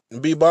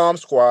be bomb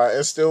squad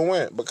and still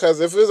win. Because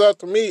if it's up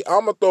to me,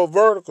 I'm going to throw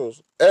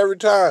verticals every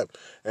time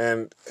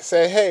and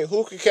say, hey,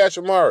 who can catch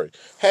Amari?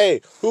 Hey,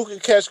 who can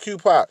catch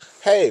Q-Pop?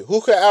 Hey, who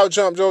can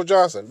out-jump Joe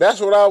Johnson? That's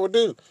what I would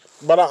do.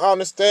 But I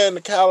understand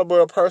the caliber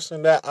of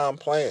person that I'm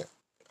playing.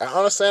 I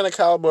understand the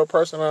caliber of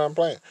person that I'm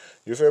playing.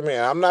 You feel me?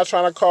 And I'm not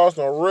trying to cause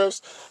no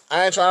rifts.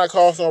 I ain't trying to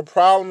cause no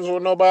problems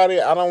with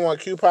nobody. I don't want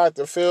Q-Pot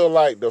to feel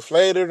like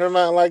deflated or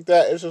nothing like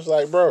that. It's just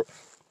like, bro,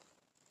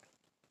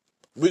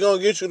 we going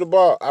to get you the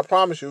ball. I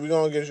promise you, we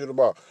going to get you the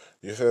ball.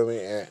 You feel me?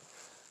 And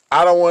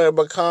I don't want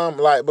to become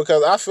like,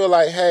 because I feel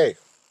like, hey,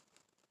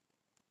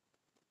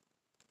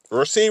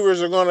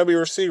 receivers are going to be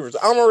receivers.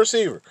 I'm a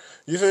receiver.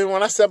 You feel me?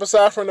 When I step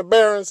aside from the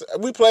Barons,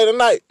 we play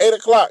tonight, 8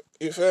 o'clock.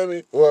 You feel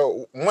me?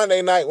 Well,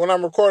 Monday night when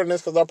I'm recording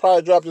this, because I'll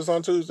probably drop this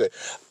on Tuesday.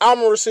 I'm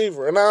a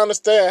receiver, and I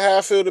understand how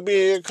I feel to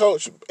be in your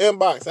coach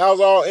inbox. I was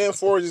all in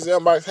Forge's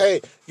inbox.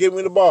 Hey, give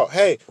me the ball.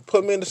 Hey,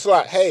 put me in the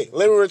slot. Hey,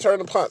 let me return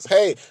the punts.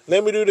 Hey,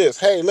 let me do this.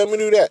 Hey, let me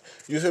do that.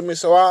 You feel me?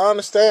 So I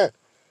understand.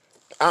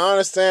 I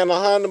understand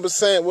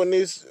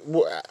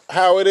 100%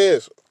 how it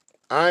is.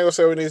 I ain't gonna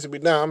say what needs to be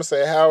done. I'm gonna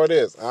say how it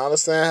is. I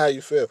understand how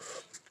you feel.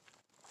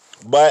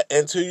 But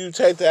until you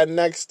take that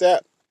next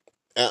step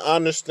and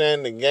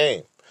understand the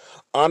game,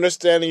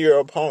 understanding your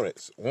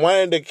opponents, one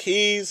of the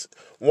keys,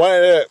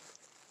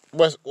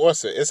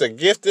 what's it? It's a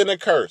gift and a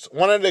curse.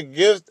 One of the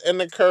gifts and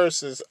the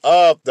curses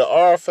of the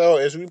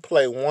RFL is we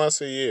play once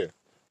a year.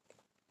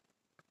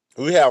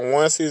 We have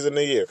one season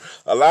a year.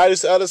 A lot of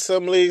these other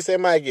sim leagues, they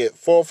might get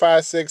 4,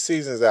 5, 6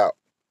 seasons out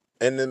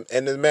in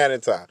the Madden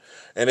time.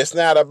 And it's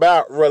not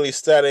about really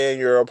studying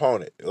your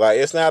opponent. Like,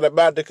 it's not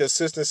about the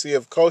consistency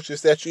of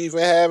coaches that you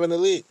even have in the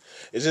league.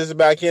 It's just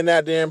about getting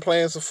out there and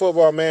playing some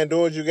football, man,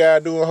 doing what you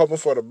gotta do and hoping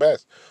for the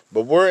best.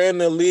 But we're in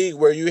the league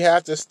where you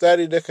have to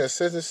study the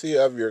consistency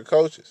of your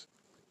coaches.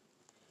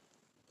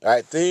 All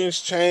right, things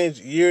change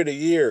year to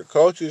year.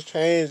 Coaches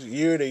change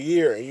year to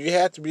year, and you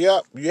have to be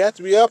up. You have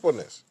to be up on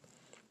this.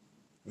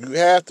 You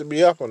have to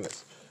be up on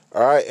this.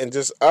 All right, and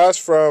just us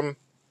from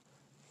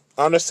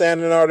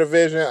understanding our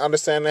division,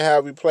 understanding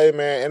how we play,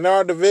 man. And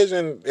our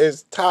division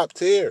is top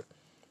tier.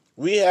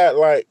 We had,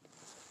 like,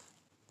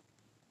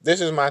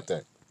 this is my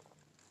thing.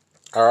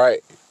 All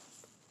right.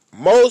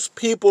 Most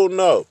people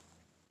know,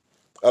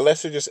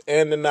 unless you're just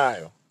in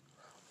denial,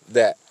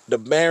 that the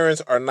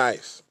Barons are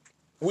nice.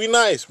 We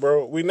nice,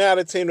 bro. We not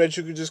a team that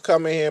you can just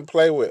come in here and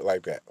play with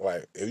like that.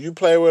 Like, if you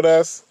play with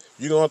us,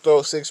 you're going to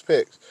throw 6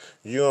 picks.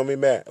 You're going to be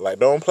mad. Like,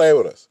 don't play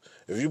with us.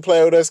 If you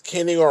play with us,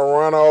 Kenny going to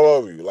run all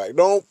over you. Like,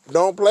 don't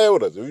play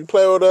with us. If you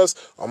play with us,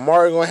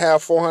 Amari going to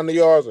have 400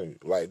 yards on you.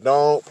 Like,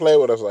 don't play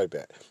with us like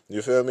that.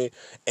 You feel me?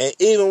 And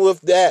even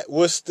with that,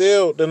 we're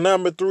still the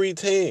number 3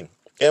 team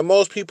in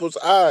most people's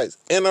eyes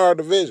in our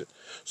division.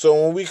 So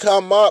when we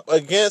come up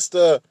against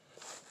the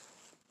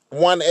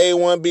 1A,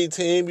 1B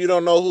team, you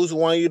don't know who's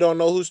 1, you don't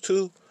know who's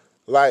 2.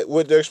 Like,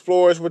 with the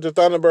Explorers, with the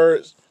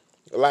Thunderbirds,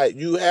 like,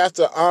 you have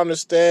to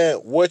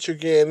understand what you're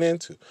getting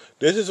into.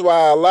 This is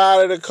why a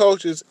lot of the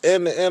coaches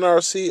in the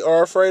NRC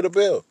are afraid of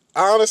Bill.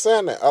 I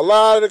understand that. A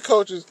lot of the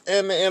coaches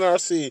in the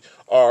NRC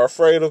are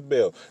afraid of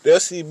Bill.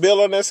 They'll see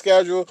Bill on their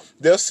schedule.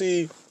 They'll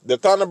see the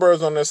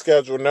Thunderbirds on their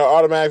schedule, and they'll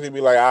automatically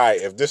be like, all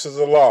right, if this is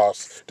a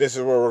loss, this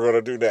is what we're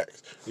going to do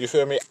next. You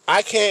feel me?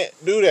 I can't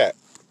do that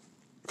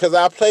because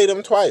I played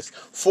them twice.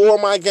 4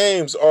 of my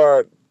games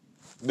are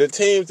the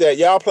teams that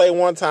y'all play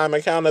one time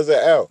and count as an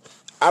L.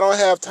 I don't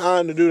have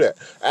time to do that.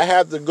 I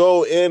have to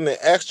go in and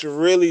extra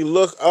really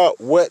look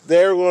up what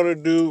they're going to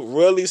do,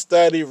 really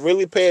study,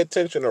 really pay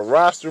attention to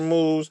roster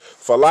moves,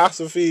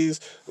 philosophies.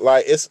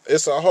 Like,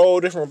 it's a whole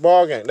different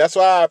ballgame. That's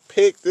why I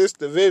picked this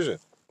division,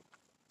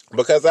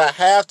 because I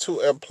have to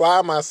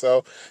apply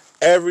myself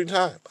every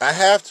time. I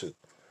have to.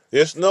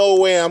 There's no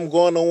way I'm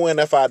going to win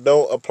if I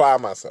don't apply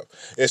myself.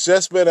 It's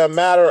just been a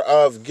matter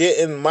of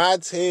getting my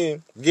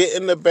team,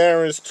 getting the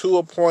Barons to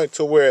a point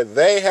to where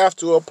they have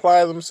to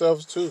apply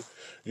themselves too.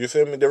 You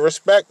feel me? The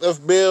respect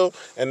of Bill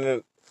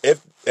and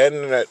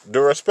the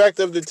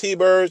respect of the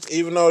T-Birds,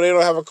 even though they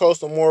don't have a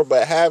coach no more,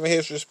 but having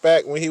his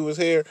respect when he was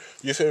here,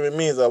 you feel me,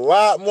 means a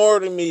lot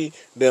more to me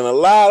than a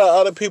lot of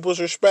other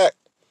people's respect.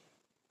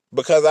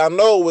 Because I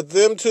know with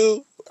them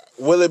two,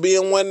 will it be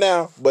in one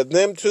now? But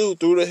them two,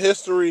 through the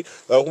history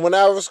of when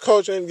I was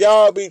coaching,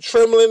 y'all be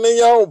trembling in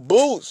y'all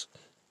boots.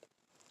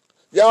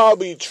 Y'all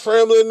be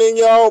trembling in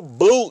y'all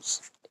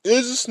boots.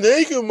 There's a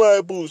snake in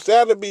my boots.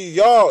 That'll be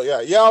y'all.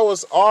 Y'all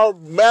was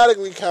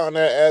automatically counting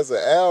that as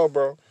an L,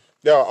 bro.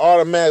 Y'all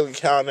automatically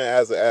counting that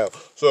as an L.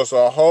 So it's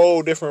a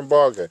whole different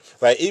ballgame.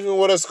 Like, even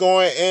with us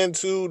going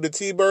into the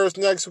T-Birds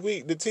next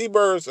week, the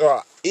T-Birds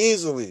are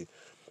easily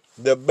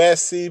the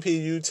best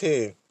CPU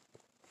team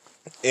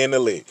in the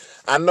league.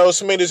 I know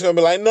somebody's going to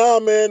be like,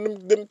 no,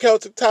 man, them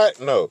Celtic tight.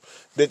 No.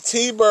 The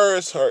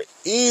T-Birds are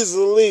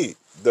easily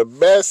the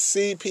best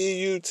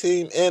CPU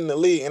team in the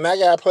league, and I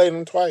got to play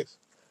them twice.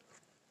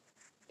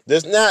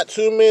 There's not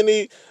too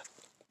many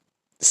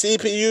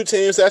CPU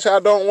teams that y'all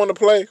don't want to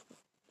play.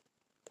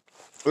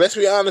 Let's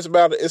be honest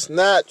about it. It's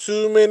not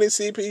too many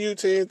CPU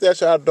teams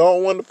that y'all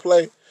don't want to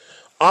play.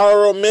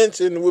 Honorable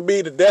mention would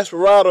be the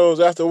Desperados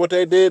after what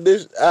they did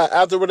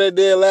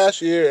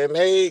last year, and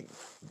they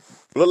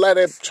look like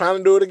they're trying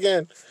to do it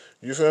again.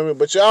 You feel me?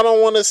 But y'all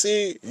don't want to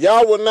see.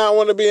 Y'all would not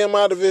want to be in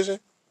my division.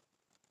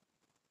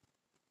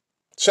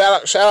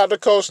 Shout out to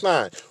Coach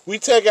Stein. We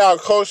take out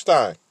Coach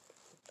Stein.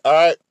 All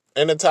right,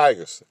 and the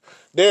Tigers.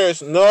 There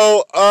is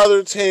no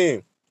other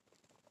team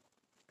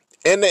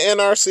in the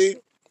NRC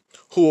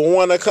who will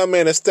want to come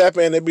in and step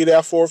in and be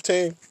that fourth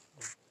team.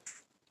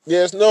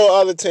 There's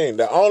no other team.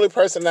 The only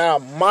person that I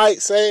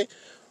might say,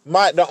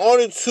 the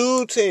only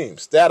two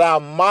teams that I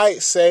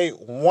might say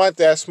want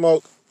that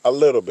smoke a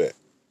little bit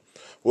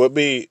would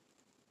be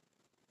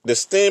the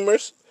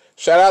Steamers.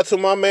 Shout out to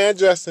my man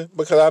Justin,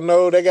 because I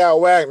know they got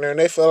Wagner and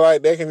they feel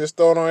like they can just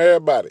throw it on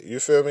everybody. You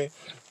feel me?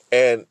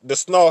 And the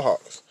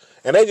Snowhawks.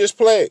 And they just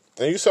played.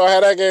 And you saw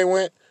how that game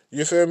went.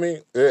 You feel me?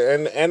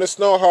 And the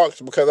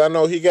Snowhawks, because I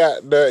know he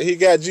got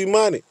G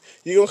Money.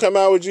 You gonna come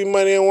out with G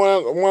Money and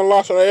one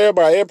loss on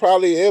everybody.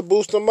 It'll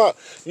boost them up.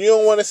 You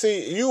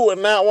would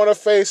not want to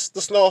face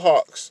the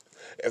Snowhawks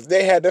if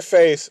they had to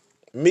face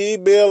me,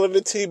 Bill, and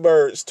the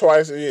T-Birds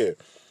twice a year.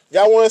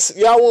 Y'all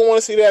wouldn't want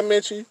to see that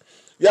Minchie.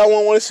 Y'all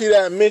wouldn't want to see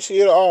that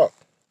Minchie at all.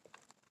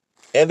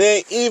 And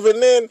then even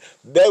then,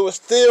 they would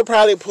still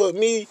probably put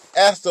me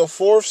as the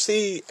fourth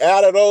seed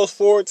out of those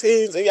four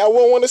teams, and y'all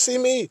wouldn't want to see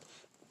me.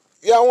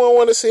 Y'all wouldn't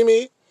want to see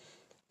me.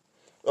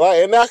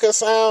 Like, and that could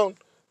sound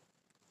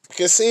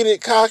conceited,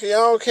 cocky, I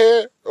don't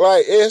care.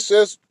 Like, it's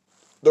just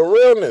the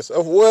realness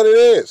of what it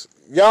is.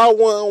 Y'all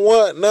wouldn't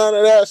want none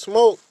of that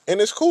smoke,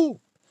 and it's cool.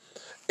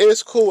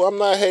 It's cool. I'm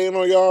not hating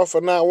on y'all for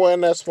not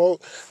wanting that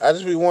smoke. I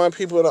just be wanting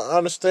people to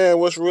understand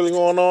what's really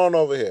going on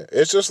over here.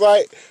 It's just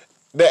like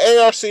the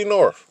ARC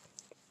North.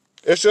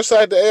 It's just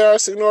like the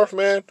ARC North,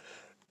 man.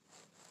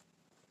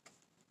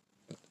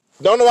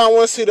 Don't nobody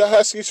want to see the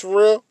Huskies for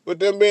real, with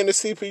them being the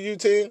CPU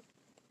team.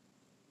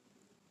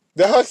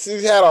 The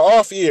Huskies had an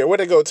off year. Where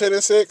they go,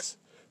 10-6?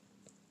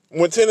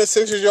 When 10-6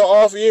 is your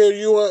off year,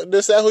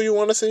 is that who you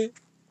want to see?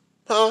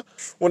 Huh?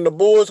 When the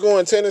Bulls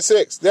going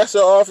 10-6, that's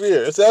your off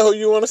year. Is that who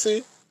you want to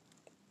see?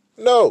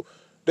 No.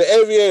 The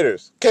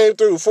Aviators came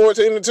through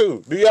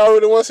 14-2. Do y'all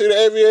really want to see the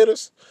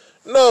Aviators?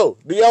 No.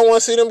 Do y'all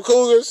want to see them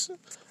Cougars?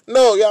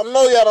 No. Y'all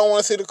know y'all don't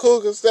want to see the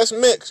Cougars. That's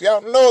mixed.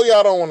 Y'all know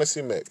y'all don't want to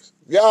see mixed.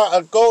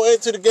 Y'all go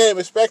into the game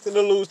expecting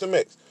to lose the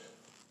mix.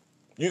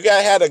 You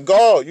gotta have the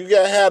gall. You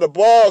gotta have the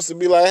balls to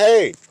be like,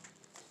 hey,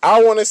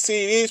 I want to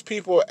see these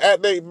people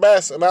at their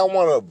best, and I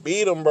want to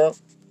beat them, bro.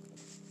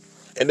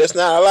 And there's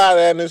not a lot of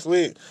that in this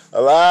league.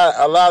 A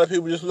lot of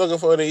people just looking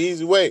for the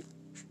easy way.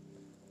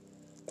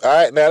 All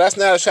right, now that's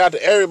not a shot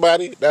to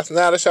everybody. That's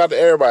not a shot to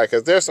everybody,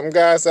 because there's some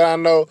guys that I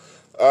know,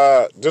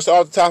 just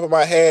off the top of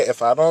my head,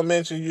 if I don't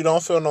mention you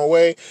don't feel no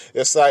way.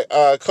 It's like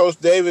Coach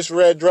Davis,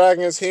 Red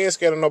Dragons, he ain't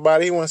scared of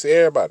nobody. He wants to see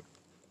everybody.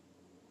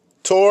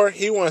 Tor,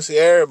 he wants to see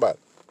everybody.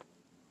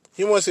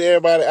 He wants to see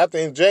everybody. I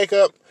think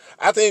Jacob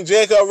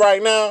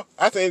right now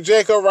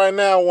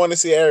want to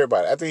see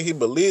everybody. I think he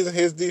believes in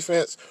his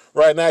defense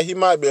right now. He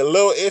might be a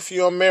little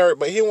iffy on Merritt,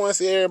 but he wants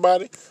to see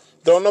everybody.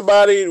 Don't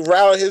nobody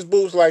rattle his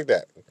boots like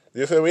that.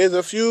 You feel me? There's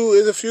a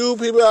few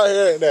people out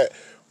here that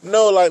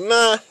know, like,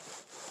 nah,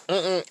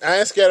 I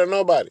ain't scared of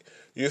nobody.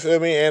 You feel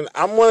me? And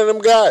I'm one of them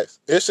guys.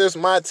 It's just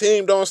my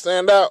team don't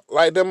stand out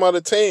like them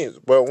other teams.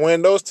 But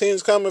when those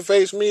teams come and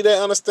face me, they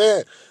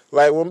understand.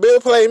 Like, when Bill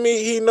play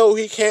me, he know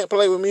he can't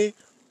play with me.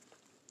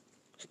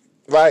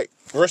 Like,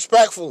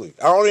 respectfully.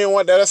 I don't even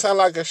want that to sound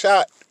like a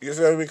shot. You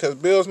feel me? Because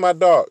Bill's my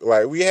dog.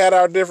 Like, we had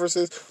our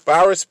differences, but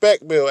I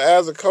respect Bill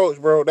as a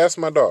coach, bro. That's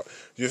my dog.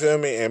 You feel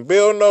me? And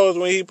Bill knows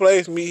when he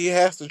plays me, he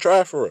has to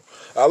try for it.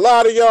 A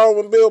lot of y'all,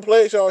 when Bill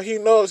plays y'all, he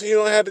knows he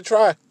don't have to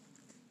try.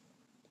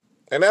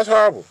 And that's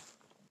horrible.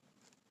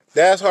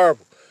 That's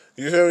horrible.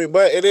 You feel me?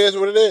 But it is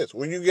what it is.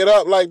 When you get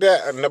up like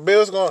that, and the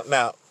Bill's going...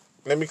 Now,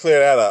 let me clear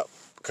that up.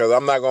 Because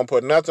I'm not going to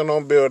put nothing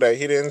on Bill that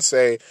he didn't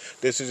say.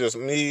 This is just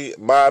me,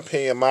 my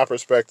opinion, my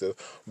perspective.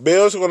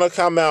 Bill's going to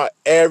come out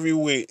every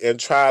week and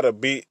try to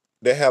beat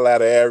the hell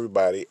out of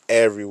everybody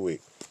every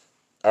week.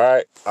 All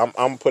right? I'm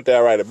going to put that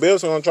right.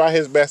 Bill's going to try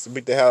his best to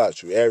beat the hell out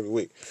of you every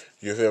week.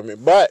 You feel me?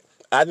 But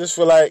I just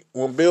feel like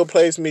when Bill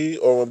plays me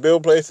or when Bill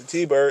plays the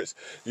T-Birds,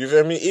 you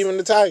feel me? Even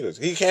the Tigers.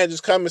 He can't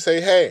just come and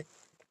say, hey,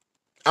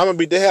 I'm going to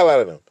beat the hell out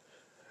of them.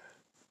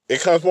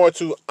 It comes more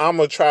to, I'm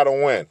going to try to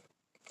win.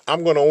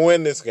 I'm gonna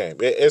win this game.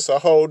 It's a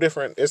whole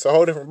different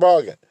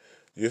ballgame.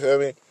 You feel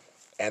me?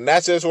 And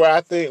that's just where I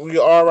think we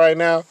are right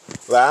now.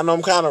 Like, I know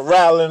I'm kind of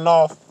rattling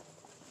off.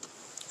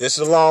 This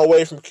is a long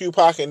way from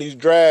Q-Pac and these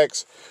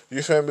drags.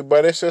 You feel me?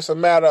 But it's just a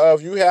matter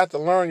of you have to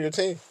learn your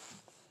team.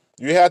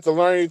 You have to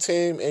learn your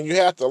team, and you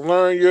have to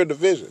learn your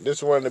division. This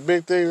is one of the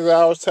big things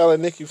I was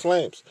telling Nikki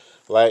Flames.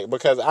 Like,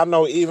 because I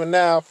know even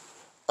now,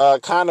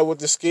 kind of with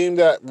the scheme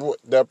the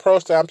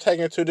approach that I'm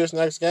taking to this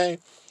next game,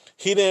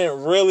 he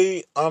didn't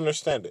really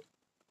understand it.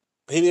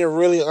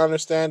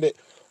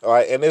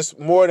 Like, and it's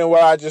more than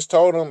what I just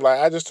told him. Like,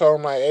 I just told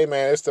him, like, hey,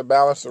 man, it's to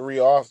balance the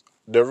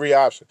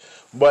re-option.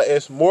 But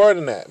it's more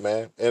than that,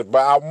 man. But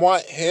I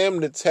want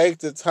him to take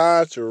the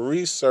time to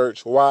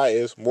research why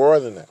it's more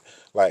than that.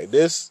 Like,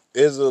 this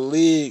is a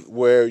league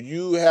where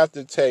you have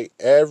to take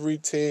every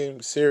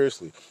team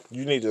seriously.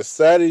 You need to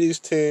study these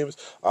teams.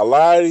 A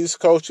lot of these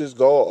coaches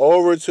go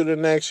over to the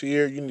next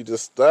year. You need to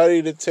study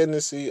the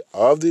tendency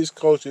of these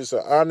coaches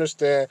to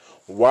understand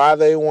why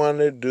they want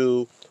to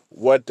do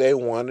what they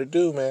want to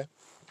do, man.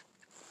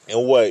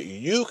 and what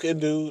you can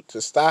do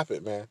to stop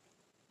it, man.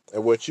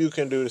 And what you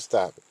can do to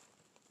stop it.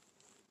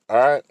 All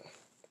right?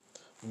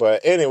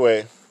 But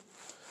anyway,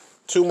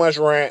 too much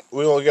rant.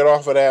 We're going to get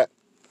off of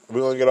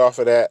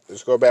that.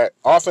 Let's go back.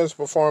 Offense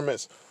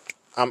performance.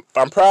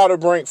 I'm proud of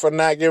Brink for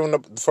not throwing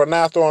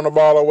the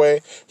ball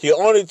away. He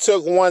only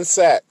took 1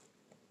 sack.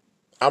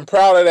 I'm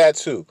proud of that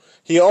too.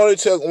 He only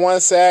took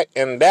 1 sack,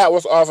 and that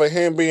was off of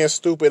him being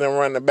stupid and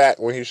running back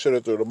when he should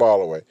have threw the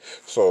ball away.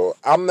 So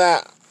I'm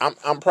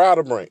proud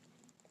of Brink.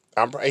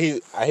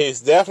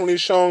 He's definitely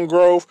shown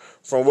growth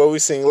from what we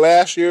seen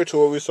last year to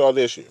what we saw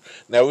this year.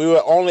 Now, we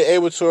were only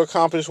able to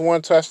accomplish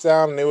 1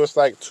 touchdown, and it was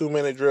like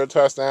 2-minute drill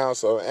touchdown.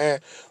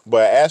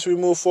 But as we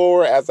move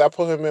forward, as I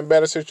put him in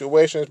better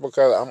situations,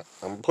 because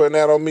I'm putting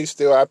that on me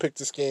still. I picked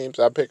the schemes.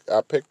 I picked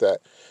that.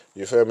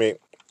 You feel me?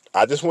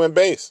 I just went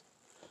base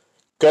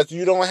because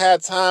you don't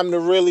have time to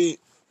really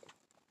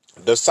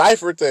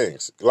decipher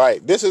things.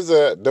 Like, this is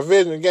a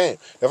division game.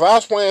 If I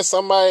was playing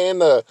somebody in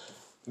the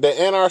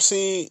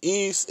NRC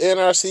East,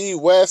 NRC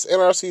West,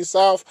 NRC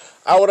South,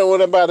 I would have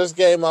went about this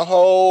game a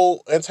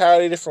whole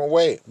entirely different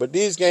way. But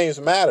these games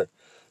matter.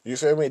 You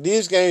feel me?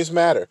 These games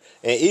matter.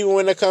 And even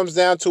when it comes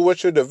down to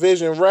what your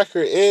division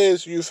record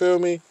is, you feel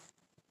me?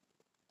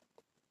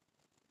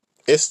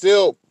 It's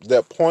still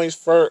the points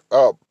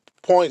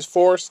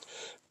forced.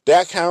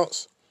 That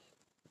counts.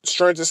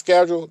 Strength of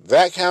schedule,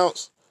 that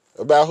counts.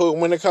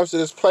 When it comes to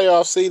this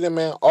playoff seeding,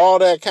 man, all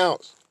that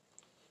counts.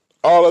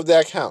 All of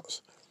that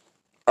counts.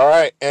 All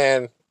right,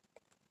 and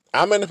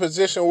I'm in a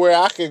position where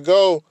I could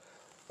go,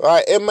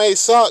 like, it may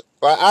suck.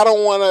 Like, I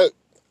don't want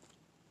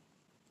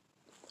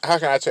to, how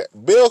can I check?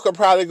 Bill could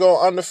probably go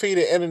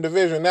undefeated in the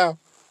division now,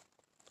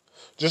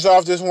 just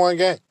off this one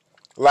game.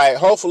 Like,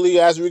 hopefully,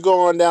 as we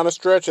go on down the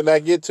stretch and I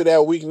get to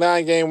that week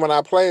 9 game when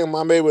I play him,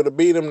 I'm able to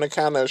beat him to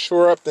kind of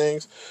shore up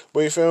things.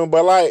 But you feel me?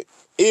 But, like,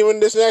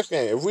 even this next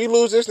game, if we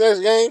lose this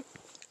next game,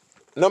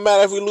 no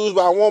matter if we lose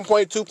by 1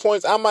 point, 2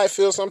 points, I might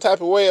feel some type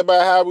of way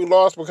about how we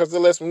lost because it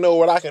lets me know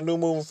what I can do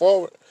moving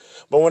forward.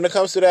 But when it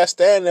comes to that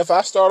standing, if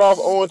I start off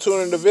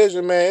 0-2 in the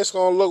division, man, it's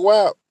going to look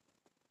wild.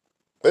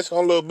 It's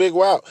going to look big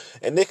wild.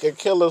 And it could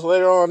kill us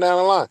later on down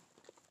the line.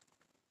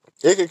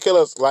 It could kill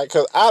us, like,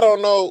 because I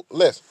don't know,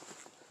 listen,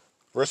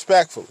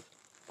 respectfully,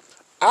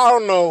 I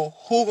don't know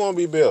who going to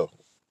be Bill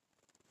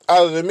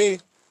other than me.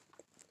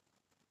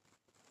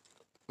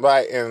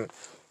 Like, and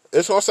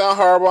it's going to sound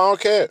horrible, I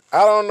don't care.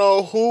 I don't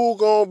know who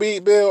going to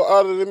beat Bill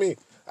other than me.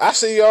 I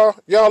see y'all.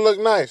 Y'all look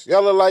nice.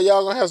 Y'all look like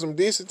y'all going to have some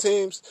decent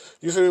teams.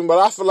 You feel me? But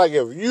I feel like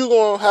if you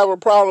going to have a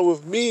problem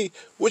with me,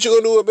 what you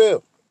going to do with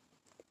Bill?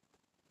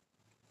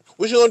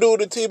 What you going to do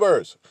with the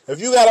T-Birds?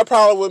 If you got a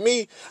problem with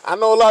me, I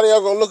know a lot of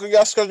y'all going to look at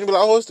y'all schedule and be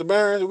like, oh, it's the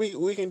Barons.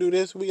 We can do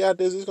this. We got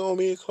this. It's going to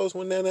be a close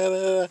one.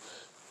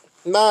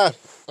 Nah.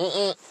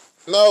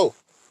 No.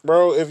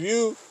 Bro, if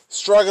you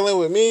struggling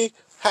with me,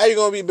 how you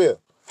going to beat Bill?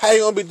 How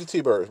you going to beat the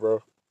T-Birds,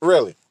 bro?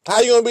 Really?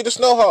 How you going to beat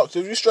the Snowhawks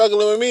if you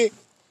struggling with me?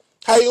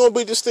 How you going to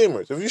beat the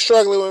Steamers if you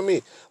struggling with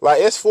me?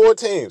 Like, it's 4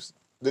 teams.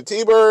 The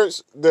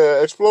T-Birds,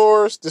 the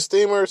Explorers, the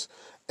Steamers,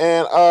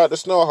 and the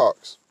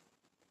Snowhawks.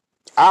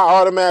 I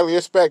automatically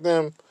expect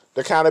them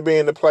to kind of be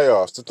in the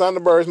playoffs. The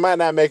Thunderbirds might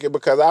not make it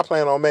because I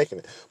plan on making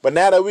it. But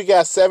now that we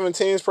got 7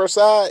 teams per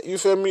side, you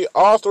feel me?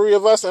 All 3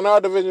 of us in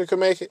our division can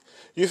make it.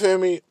 You feel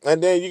me?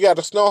 And then you got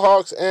the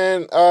Snowhawks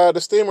and the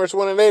Steamers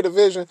winning their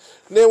division.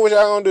 Then what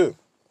y'all going to do?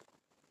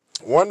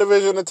 One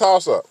division to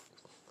toss up.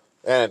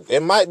 And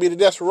it might be the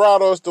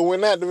Desperados to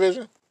win that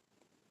division.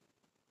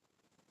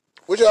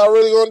 What y'all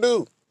really going to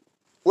do?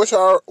 What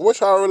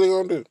y'all really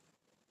going to do?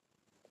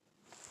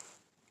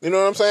 You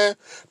know what I'm saying?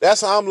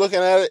 That's how I'm looking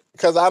at it.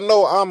 Because I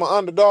know I'm an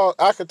underdog.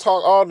 I can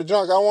talk all the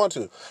junk I want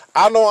to.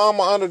 I know I'm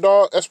an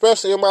underdog,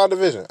 especially in my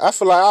division. I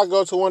feel like I'll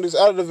go to one of these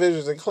other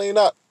divisions and clean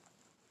up.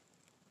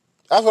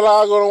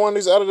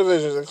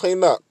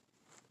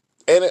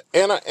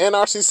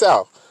 NRC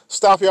South,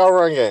 stop y'all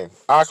run game.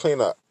 I'll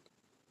clean up.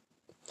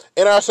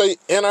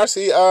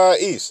 NRC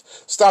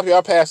East, stop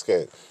y'all pass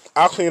game.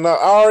 I'll clean up.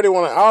 I already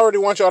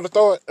want y'all to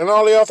throw it, and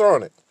all y'all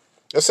throwing it.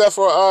 Except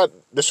for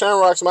the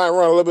Shamrocks might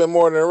run a little bit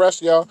more than the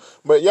rest of y'all.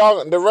 But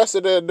y'all, the rest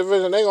of the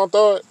division, they gonna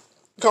throw it.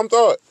 Come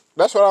throw it.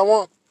 That's what I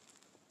want.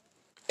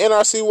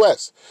 NRC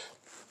West.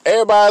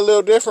 Everybody a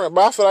little different,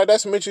 but I feel like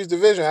that's Mitchie's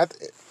division.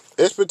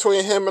 It's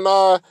between him and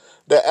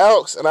the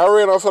Elks, and I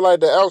really don't feel like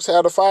the Elks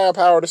have the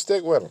firepower to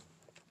stick with him.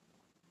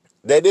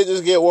 They did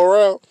just get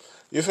Worrell.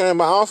 You feel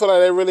me? I don't feel like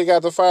they really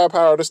got the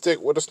firepower to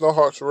stick with the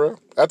Snowhawks for real.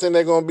 I think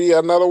they're going to be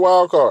another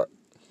wild card.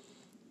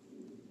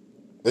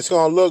 It's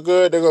going to look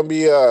good. They're going to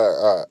be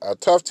a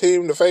tough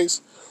team to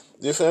face.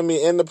 You feel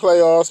me? In the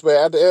playoffs. But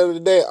at the end of the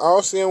day, I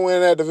don't see them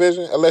winning that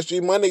division. Unless G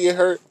Money get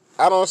hurt,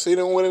 I don't see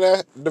them winning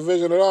that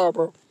division at all,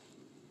 bro.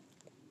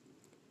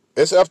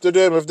 It's up to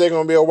them if they're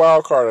going to be a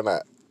wild card or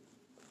not.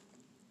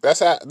 That's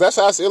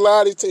how I see a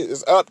lot of these teams.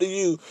 It's up to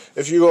you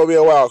if you're going to be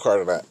a wild card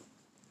or not.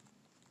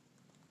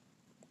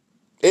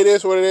 It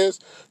is what it is.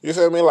 You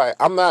feel me? Like,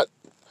 I'm not...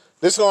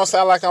 This is going to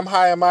sound like I'm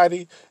high and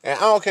mighty, and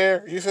I don't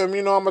care. You feel me?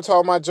 You know I'm going to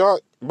talk my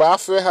junk, but I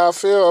feel how I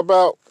feel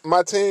about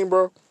my team,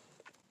 bro.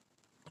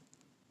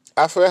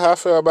 I feel how I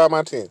feel about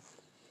my team.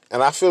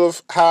 And I feel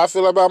how I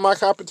feel about my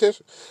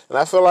competition. And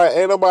I feel like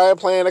ain't nobody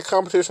playing the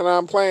competition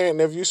I'm playing.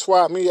 And if you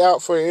swap me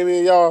out for any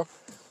of y'all,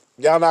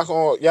 y'all not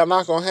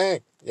gonna hang.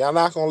 Y'all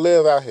not gonna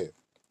live out here.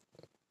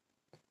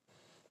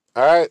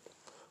 Alright?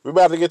 We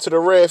about to get to the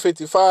red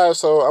 55,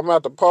 so I'm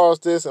about to pause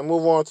this and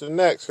move on to the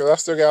next, because I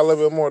still got a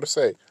little bit more to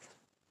say.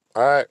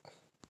 Alright?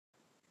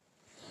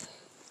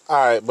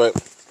 Alright,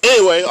 but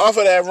anyway, off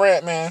of that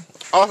rant, man.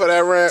 Off of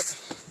that rant,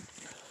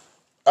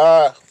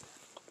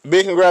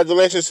 big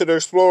congratulations to the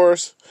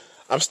Explorers.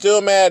 I'm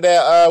still mad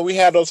that we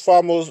had those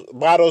fumbles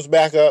by those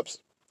backups,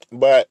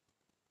 but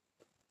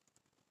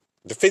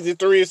the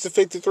 53 is the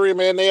 53,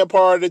 man. They are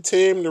part of the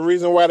team. The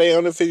reason why they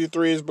under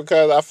 53 is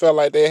because I felt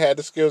like they had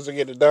the skills to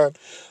get it done.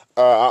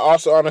 I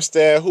also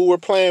understand who we're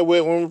playing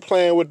with when we're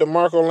playing with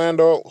DeMarco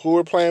Orlando, who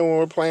we're playing when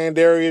we're playing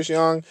Darius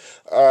Young,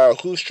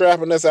 who's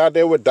trapping us out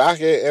there with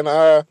Dockett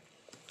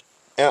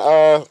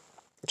and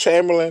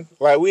Chamberlain.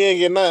 Like, we ain't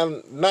get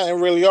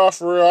nothing really off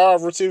for real. Our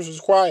receivers was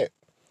quiet.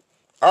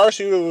 Our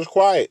receivers was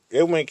quiet.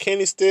 It went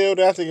Kenny Steele,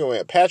 then I think it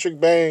went Patrick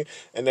Bain,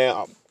 and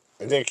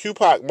then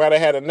Q-Pac might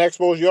have had the next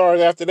most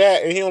yards after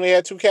that, and he only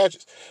had 2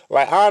 catches.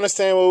 Like, I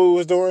understand what we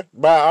was doing,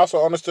 but I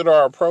also understood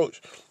our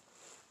approach.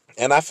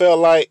 And I felt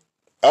like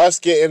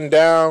us getting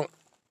down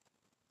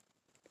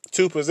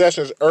 2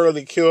 possessions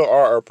early killed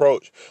our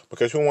approach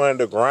because we wanted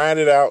to grind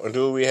it out and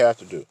do what we have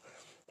to do.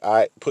 All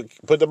right, put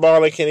the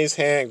ball in Kenny's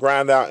hand,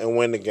 grind out, and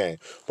win the game.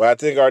 But I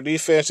think our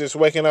defense is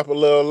waking up a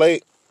little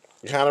late.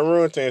 Kind of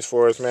ruined things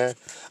for us, man.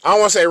 I don't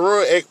want to say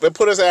ruin it, but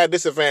put us at a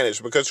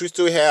disadvantage because we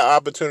still had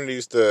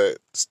opportunities to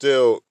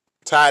still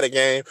tie the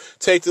game,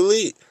 take the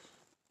lead.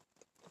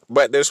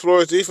 But the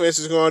Explorers defense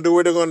is going to do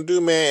what they're going to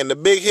do, man. And the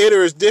big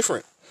hitter is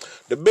different.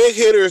 The big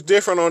hitter is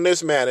different on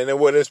this Madden than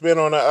what it's been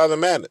on the other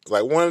Madden.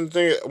 Like, one of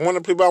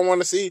the people I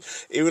want to see,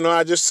 even though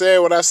I just said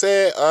what I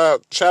said,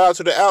 shout out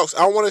to the Elks.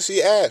 I want to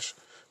see Ash.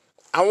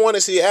 I want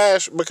to see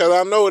Ash because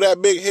I know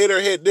that big hitter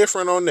hit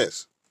different on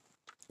this.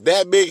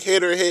 That big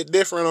hitter hit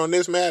different on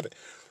this Madden.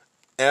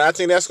 And I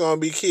think that's going to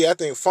be key. I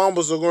think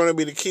fumbles are going to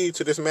be the key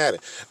to this Madden.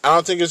 I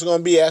don't think it's going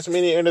to be as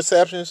many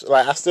interceptions.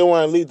 Like, I still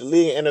want to lead the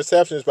league in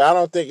interceptions, but I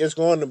don't think it's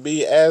going to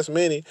be as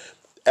many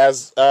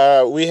as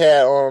we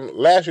had on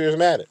last year's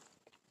Madden.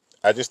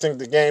 I just think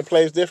the game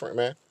plays different,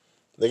 man.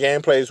 The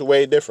game plays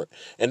way different.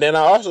 And then I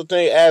also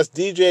think as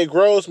DJ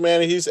grows,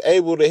 man, he's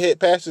able to hit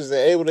passes and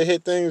able to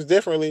hit things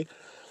differently.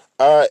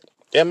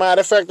 It might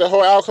affect the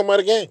whole outcome of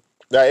the game.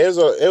 Now, it was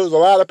a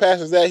lot of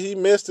passes that he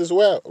missed as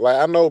well. Like,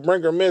 I know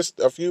Brinker missed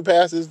a few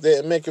passes,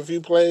 didn't make a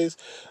few plays.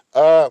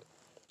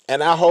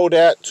 And I hold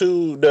that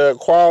to the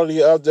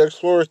quality of the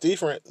Explorers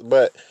defense.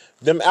 But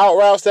them out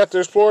routes that the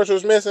Explorers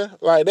was missing,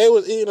 like, they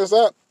was eating us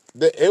up.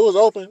 It was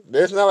open.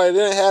 It's not like they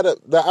didn't have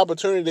the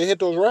opportunity to hit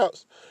those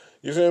routes.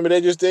 You feel me?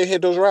 They just didn't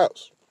hit those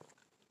routes.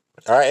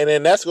 All right, and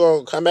then that's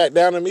going to come back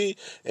down to me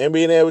and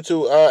being able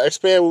to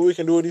expand what we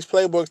can do with these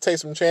playbooks, take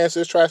some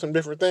chances, try some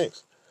different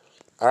things.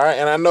 All right,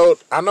 and I know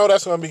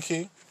that's going to be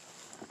key.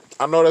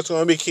 I know that's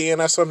going to be key,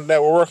 and that's something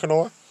that we're working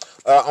on.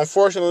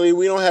 Unfortunately,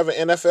 we don't have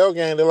an NFL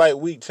game to like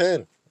week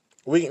 10,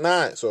 week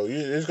 9. So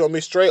it's going to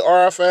be straight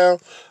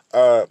RFL.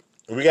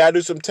 We got to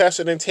do some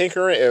testing and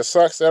tinkering. It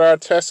sucks that our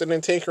testing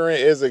and tinkering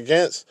is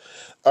against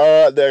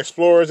the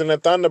Explorers and the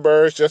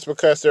Thunderbirds just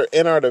because they're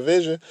in our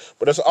division.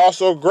 But it's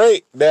also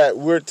great that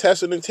we're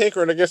testing and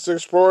tinkering against the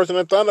Explorers and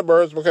the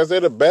Thunderbirds because they're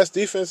the best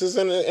defenses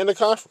in the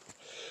conference.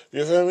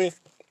 You feel me?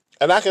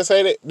 And I can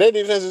say that their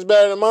defense is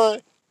better than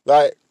mine.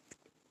 Like,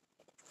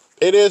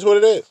 it is what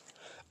it is.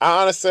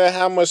 I understand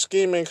how much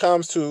scheming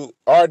comes to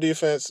our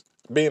defense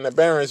being the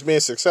Barons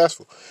being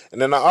successful.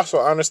 And then I also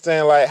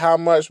understand, like, how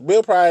much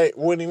Bill probably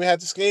wouldn't even have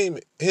to scheme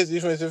his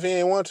defense if he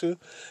didn't want to.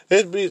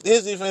 His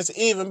defense is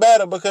even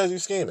better because you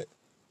scheme it.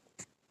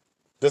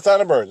 The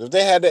Thunderbirds,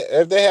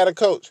 if they had a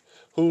coach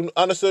who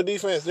understood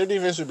defense, their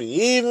defense would be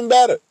even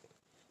better.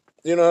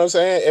 You know what I'm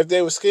saying? If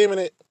they were scheming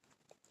it,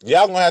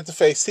 y'all gonna have to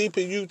face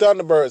CPU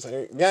Thunderbirds. You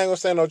ain't gonna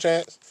stand no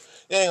chance.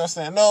 You ain't gonna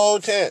stand no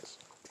chance.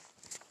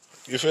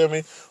 You feel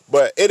me?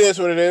 But it is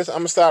what it is. I'm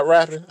gonna stop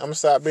rapping. I'm gonna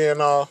stop being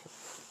all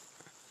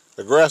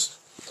aggressive.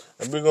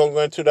 And we're gonna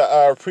go into the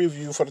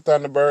preview for the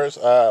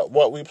Thunderbirds.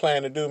 What we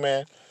plan to do,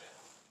 man.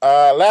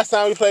 Last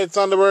time we played the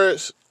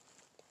Thunderbirds,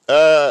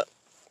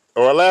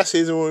 or last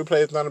season when we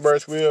played the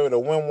Thunderbirds, we were able to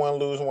win one,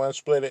 lose one,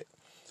 split it.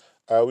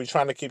 We're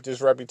trying to keep this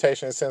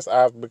reputation since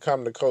I've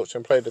become the coach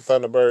and played the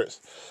Thunderbirds.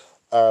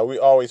 We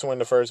always win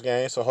the first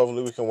game, so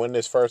hopefully we can win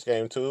this first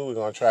game too. We're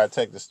gonna try to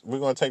take this. We're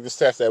gonna take the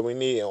steps that we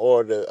need in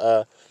order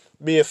to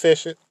be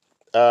efficient.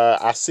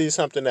 I see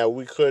something that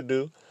we could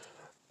do,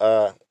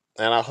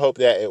 and I hope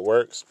that it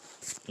works.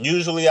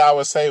 Usually, I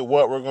would say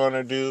what we're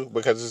gonna do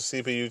because it's a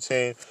CPU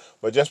team,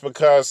 but just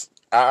because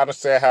I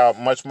understand how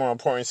much more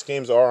important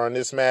schemes are on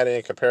this Madden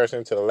in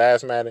comparison to the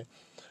last Madden,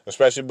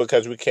 especially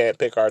because we can't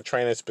pick our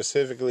trainer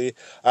specifically.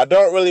 I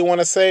don't really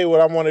want to say what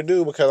I want to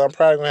do because I'm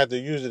probably going to have to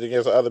use it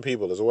against other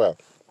people as well.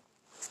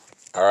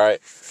 All right?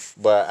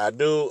 But I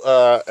do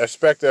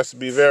expect us to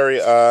be very,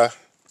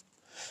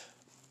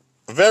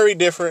 very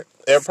different.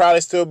 It'll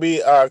probably still be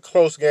a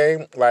close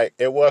game like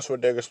it was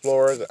with the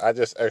Explorers. I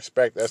just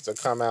expect us to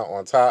come out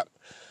on top.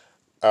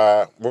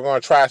 We're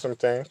gonna try some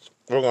things.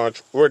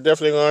 We're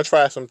definitely gonna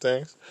try some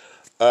things.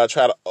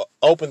 Try to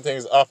open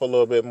things up a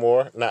little bit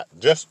more. Not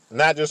just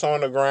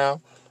on the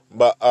ground,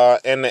 but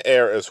in the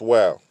air as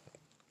well.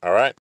 All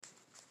right.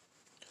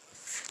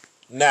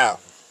 Now,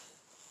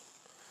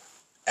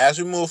 as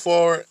we move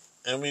forward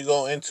and we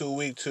go into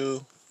week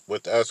 2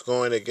 with us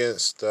going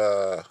against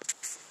Toronto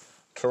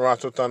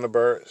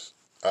Thunderbirds,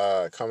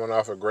 coming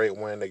off a great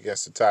win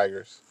against the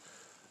Tigers.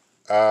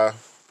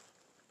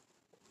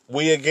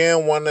 We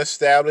again want to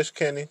establish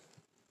Kenny.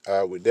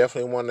 We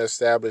definitely want to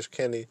establish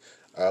Kenny.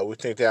 We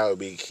think that would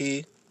be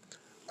key.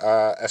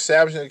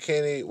 Establishing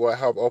Kenny will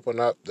help open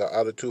up the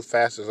other two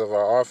facets of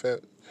our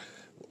offense,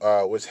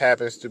 which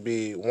happens to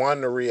be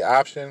one, the read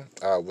option.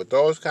 With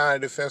those kind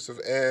of defensive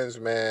ends,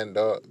 man,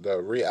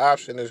 the read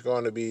option is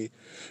going to be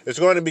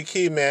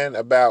key, man.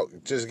 About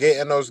just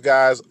getting those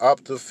guys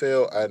up the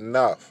field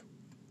enough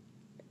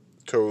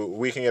to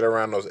we can get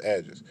around those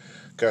edges,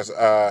 because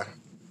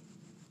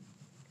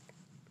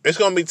it's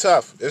going to be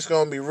tough. It's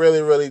going to be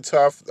really, really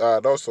tough.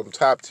 Those some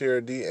top-tier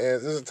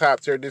D-ends. This is a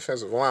top-tier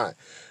defensive line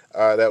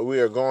that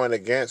we are going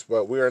against,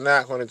 but we are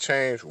not going to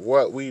change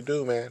what we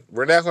do, man.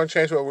 We're not going to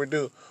change what we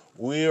do.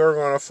 We are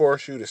going to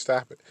force you to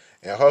stop it.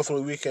 And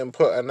hopefully we can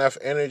put enough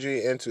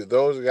energy into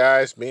those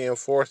guys being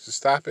forced to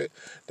stop it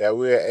that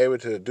we are able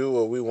to do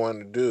what we want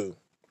to do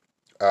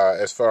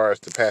as far as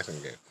the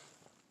passing game.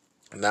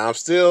 Now, I'm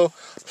still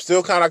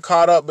kind of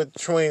caught up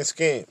between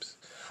schemes.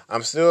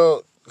 I'm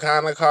still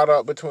kind of caught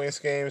up between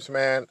schemes,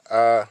 man.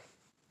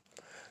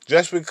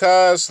 Just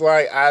because,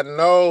 like, I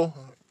know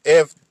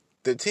if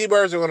the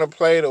T-Birds are going to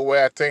play the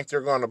way I think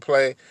they're going to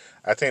play,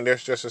 I think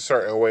there's just a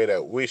certain way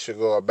that we should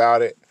go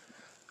about it.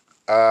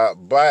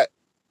 But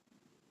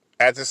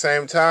at the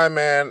same time,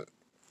 man,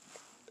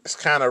 it's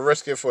kind of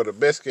risky for the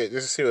biscuit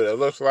just to see what it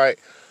looks like.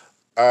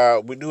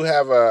 We do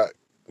have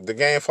the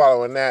game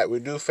following that. We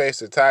do face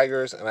the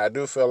Tigers, and I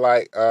do feel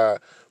like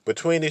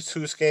between these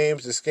two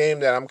schemes, the scheme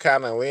that I'm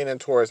kind of leaning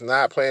towards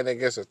not playing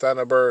against the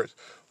Thunderbirds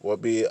will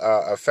be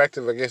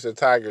effective against the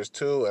Tigers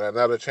too, and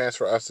another chance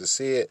for us to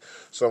see it.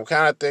 So I'm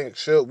kind of thinking,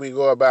 should we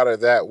go about it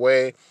that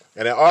way?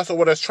 And then also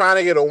with us trying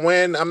to get a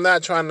win, I'm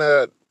not trying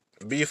to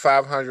be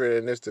 500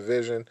 in this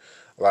division.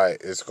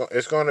 Like, it's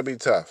going to be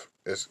tough.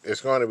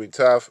 It's going to be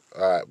tough.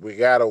 We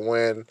got to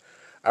win.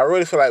 I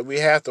really feel like we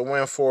have to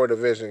win 4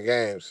 division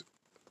games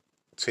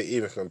to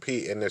even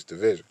compete in this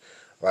division.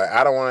 Like,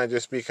 I don't want to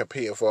just be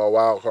competing for a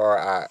wild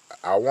card.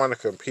 I want to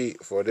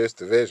compete for this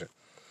division.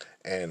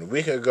 And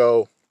we can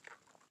go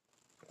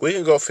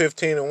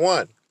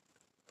 15-1.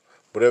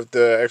 But if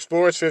the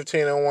Explorers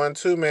 15-1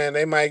 too, man,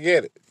 they might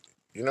get it.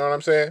 You know what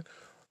I'm saying?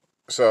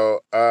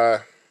 So,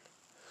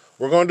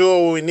 we're going to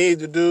do what we need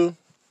to do.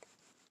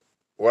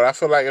 What I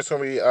feel like it's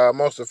going to be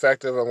most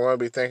effective, I'm going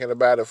to be thinking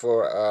about it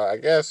for, I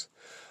guess,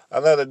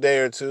 another day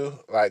or two.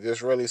 Like,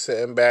 just really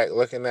sitting back,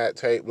 looking at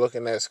tape,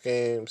 looking at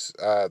schemes,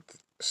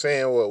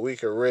 seeing what we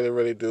can really,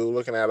 really do,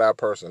 looking at our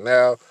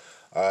personnel.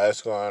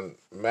 It's going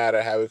to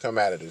matter how we come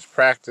out of this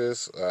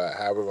practice,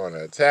 how we're going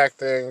to attack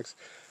things.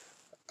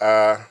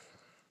 But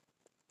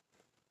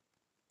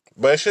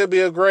it should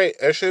be a great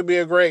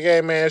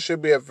game, man. It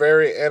should be a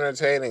very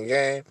entertaining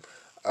game.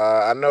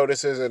 I know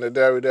this isn't the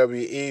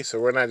WWE,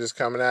 so we're not just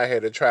coming out here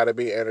to try to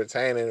be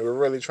entertaining. We're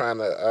really trying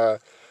to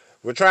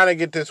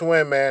get this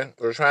win, man.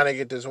 We're trying to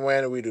get this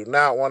win. We do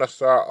not want to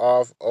start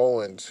off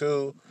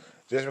 0-2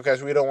 just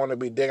because we don't want to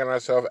be digging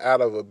ourselves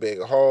out of a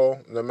big hole.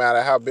 No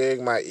matter how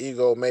big my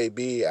ego may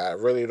be, I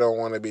really don't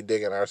want to be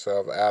digging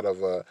ourselves out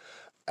of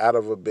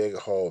a big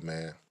hole,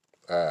 man.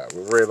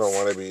 We really don't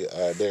want to be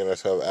digging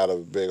ourselves out of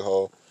a big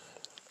hole.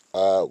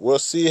 We'll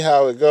see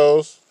how it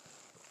goes.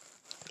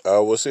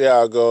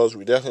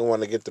 We definitely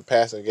want to get the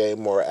passing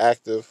game more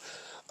active.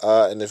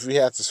 And if we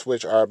have to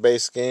switch our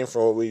base scheme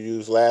from what we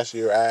used last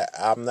year,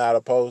 I'm not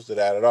opposed to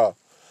that at all.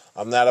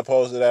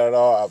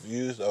 I've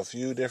used a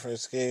few different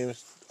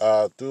schemes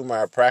through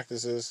my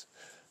practices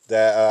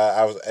that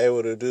I was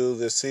able to do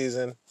this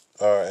season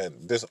or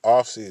this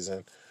off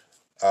season.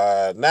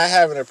 Not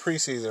having a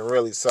preseason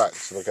really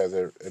sucks because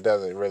it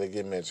doesn't really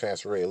give me a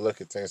chance to really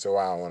look at things the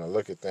way I want to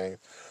look at things.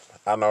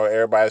 I know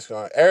everybody's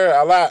going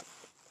to a lot.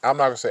 I'm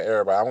not going to say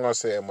everybody. I'm going to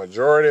say a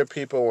majority of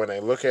people, when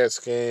they look at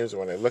schemes,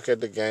 when they look at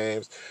the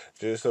games,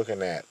 just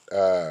looking at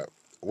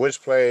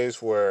which plays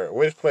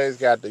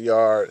got the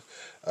yards,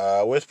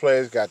 which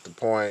plays got the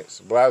points,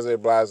 blase.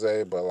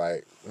 But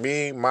like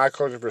me, my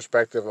coaching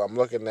perspective, I'm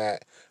looking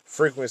at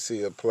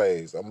frequency of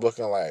plays. I'm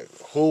looking like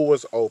who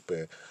was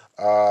open,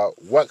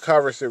 what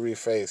coverage did we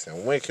face,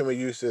 and when can we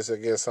use this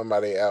against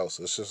somebody else.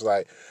 It's just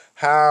like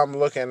how I'm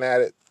looking at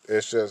it.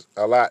 It's just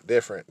a lot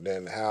different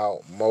than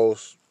how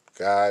most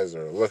guys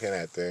are looking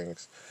at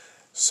things.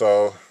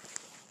 So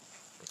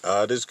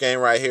this game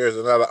right here is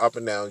another up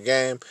and down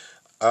game.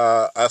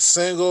 I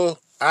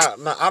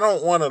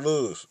don't want to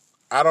lose.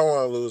 I don't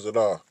want to lose at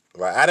all.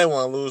 Like, I didn't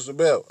want to lose to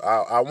Bill.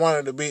 I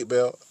wanted to beat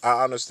Bill.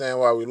 I understand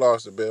why we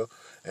lost to Bill,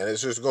 and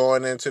it's just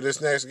going into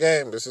this next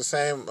game. It's the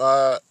same.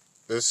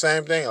 The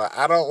same thing. Like,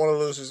 I don't want to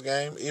lose this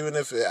game, even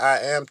if I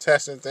am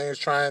testing things,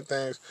 trying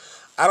things.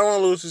 I don't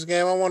want to lose this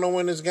game. I want to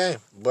win this game.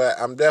 But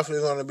I'm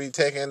definitely going to be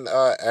taking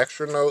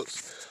extra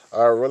notes,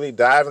 really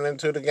diving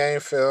into the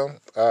game film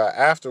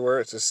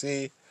afterwards to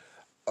see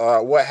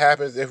what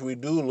happens if we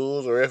do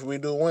lose or if we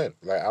do win.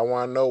 Like, I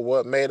want to know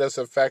what made us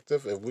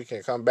effective. If we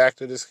can come back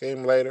to this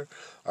scheme later,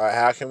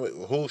 how can we?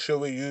 Who should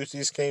we use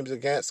these schemes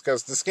against?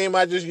 Because the scheme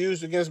I just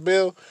used against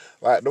Bill,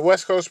 like the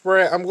West Coast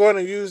spread, I'm going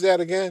to use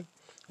that again.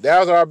 That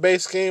was our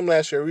base scheme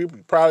last year. We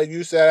probably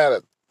used that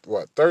out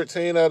of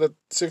 13 out of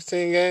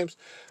 16 games,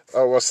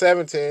 well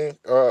 17.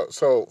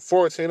 So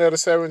 14 out of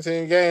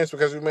 17 games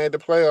because we made the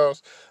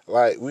playoffs.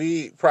 Like,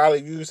 we probably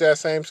used that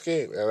same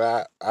scheme,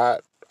 and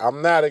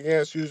I'm not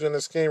against using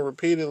the scheme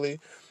repeatedly.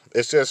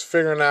 It's just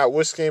figuring out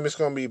which scheme is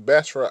going to be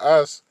best for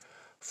us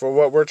for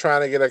what we're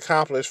trying to get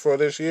accomplished for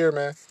this year,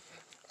 man.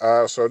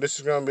 So this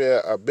is going to be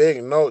a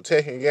big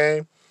note-taking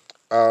game.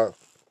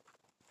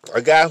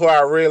 A guy who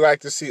I really like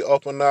to see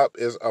open up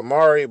is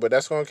Amari, but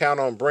that's going to count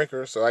on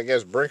Brinker. So I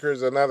guess Brinker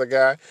is another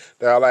guy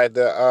that I like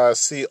to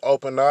see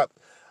open up.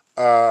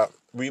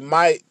 We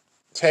might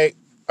take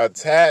a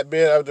tad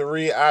bit of the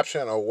read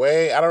option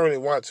away. I don't really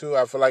want to.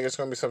 I feel like it's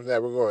going to be something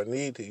that we're going to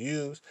need to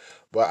use,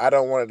 but I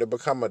don't want it to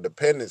become a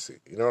dependency.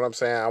 You know what I'm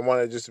saying? I want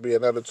it just to be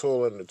another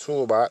tool in the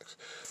toolbox.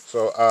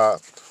 So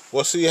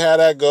we'll see how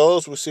that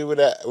goes. We'll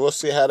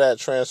see how that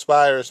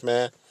transpires,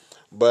 man.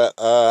 But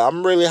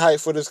I'm really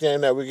hyped for this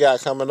game that we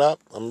got coming up.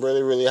 I'm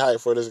really, really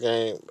hyped for this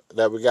game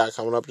that we got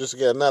coming up. Just to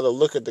get another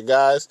look at the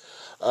guys.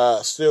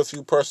 Still a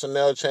few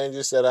personnel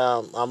changes that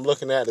I'm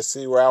looking at to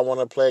see where I want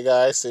to play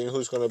guys, seeing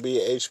who's going to be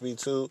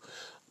HB2.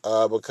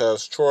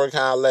 Because Troy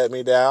kind of let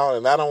me down,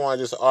 and I don't want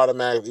to just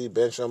automatically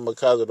bench him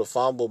because of the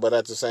fumble, but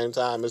at the same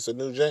time, it's a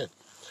new gen.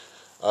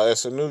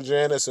 It's a new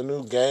gen, it's a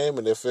new game,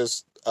 and if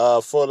it's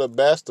for the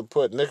best to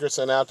put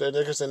Nickerson out there,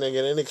 Nickerson didn't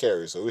get any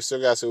carries, so we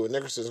still got to see what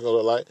Nickerson's going to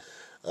look like.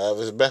 If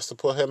it's best to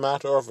put him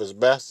out there, or if it's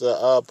best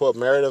to put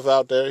Meredith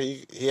out there,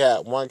 he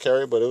had one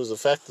carry, but it was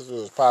effective. It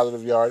was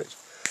positive yardage.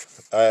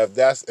 If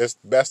it's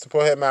best to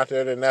put him out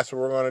there, then that's what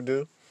we're going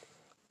to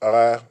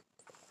do.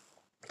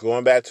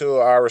 Going back to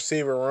our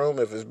receiver room,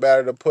 if it's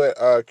better to put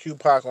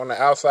Q-Pac on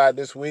the outside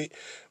this week,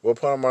 we'll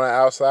put him on the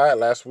outside.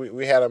 Last week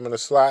we had him in the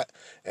slot.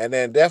 And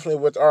then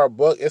definitely with our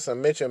book, it's a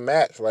mix and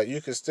match. Like, you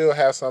can still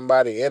have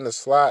somebody in the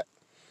slot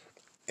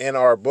in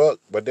our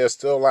book, but they'll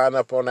still line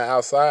up on the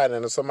outside,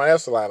 and then somebody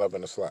else will line up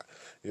in the slot.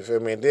 You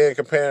feel me? And then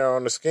comparing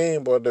on the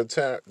scheme will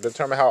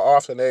determine how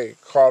often they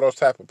call those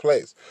type of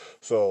plays.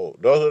 So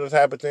those are the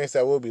type of things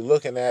that we'll be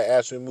looking at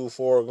as we move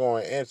forward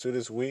going into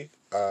this week.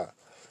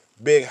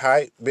 Big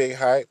hype.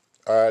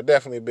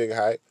 Definitely big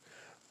hype.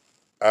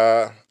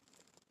 I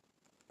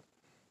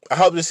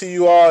hope to see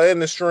you all in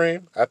the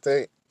stream. I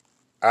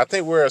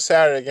think we're a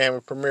Saturday game,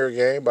 a premier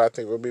game, but I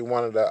think we'll be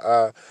one of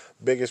the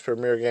biggest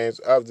premier games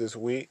of this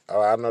week.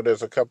 I know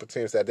there's a couple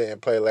teams that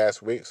didn't play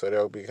last week, so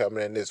they'll be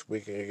coming in this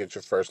week, and you get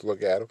your first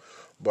look at them.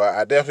 But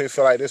I definitely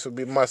feel like this will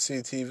be must-see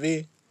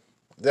TV.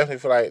 Definitely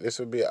feel like this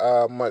would be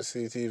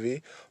must-see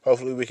TV.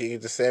 Hopefully we can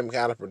get the same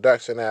kind of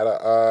production out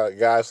of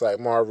guys like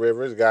Marv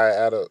Rivers,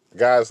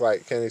 guys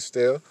like Kenny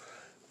Steele,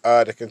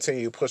 to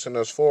continue pushing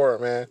us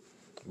forward, man.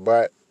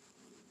 But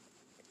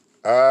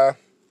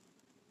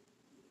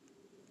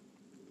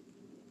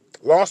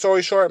long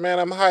story short, man,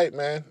 I'm hyped,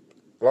 man.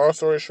 Long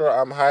story short,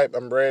 I'm hyped.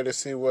 I'm ready to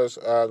see what's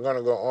going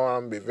to go on.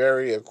 I'm going to be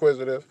very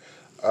inquisitive.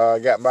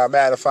 Got my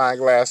magnifying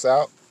glass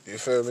out. You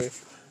feel me?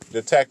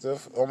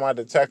 On my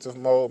detective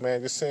mode,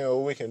 man. Just seeing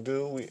what we can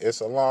do.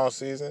 It's a long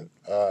season.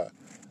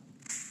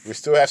 We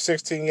still have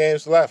 16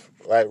 games left.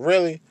 Like,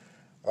 really,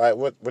 like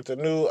with the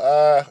new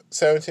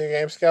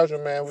 17-game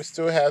schedule, man, we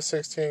still have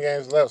 16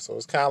 games left. So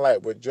it's kind of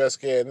like we're just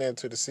getting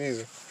into the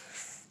season.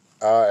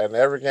 And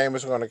every game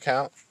is going to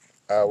count.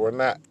 We're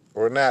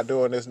not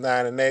doing this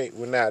 9-8.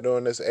 We're not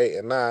doing this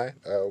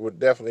 8-9. We're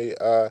definitely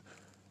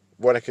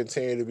want to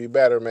continue to be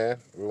better, man.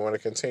 We want to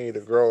continue to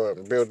grow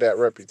and build that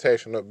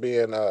reputation of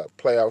being a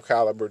playoff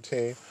caliber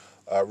team,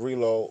 a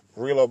reload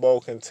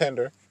bowl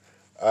contender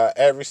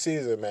every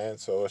season, man.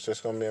 So it's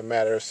just going to be a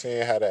matter of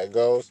seeing how that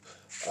goes.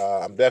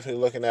 I'm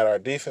definitely looking at our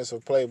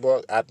defensive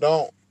playbook. I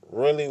don't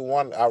really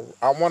want. I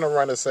want to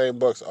run the same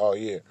books all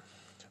year.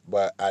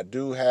 But I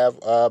do have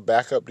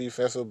backup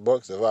defensive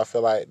books if I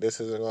feel like this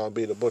isn't going to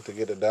be the book to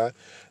get it done.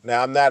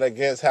 Now, I'm not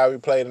against how we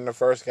played in the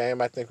first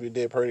game. I think we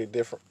did pretty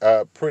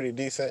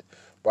decent.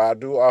 But I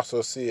do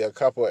also see a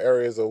couple of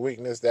areas of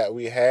weakness that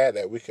we had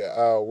that we could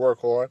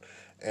work on.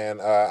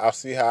 And I'll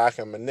see how I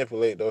can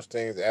manipulate those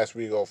things as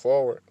we go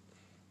forward.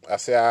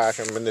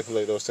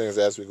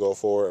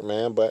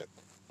 Man. But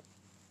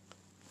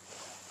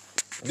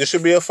this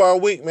should be a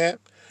fun week, man.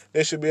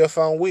 This should be a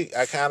fun week.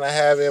 I kind of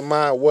have in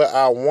mind what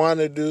I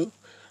want to do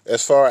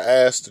as far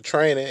as the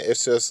training.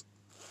 It's just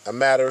a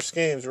matter of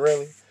schemes,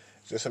 really.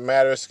 It's just a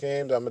matter of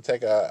schemes. I'm going to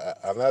take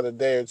another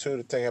day or two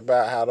to think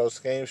about how those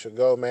schemes should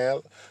go,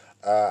 man.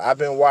 I've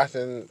been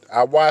watching.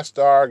 I watched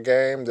our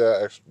game,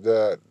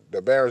 the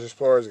Barons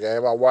Explorers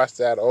game. I watched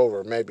that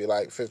over maybe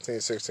like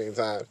 15, 16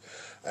 times,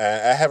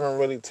 and I haven't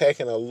really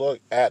taken a look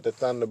at the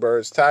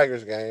Thunderbirds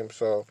Tigers game.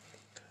 So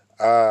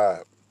uh,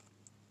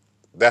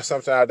 that's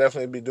something I'll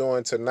definitely be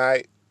doing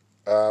tonight.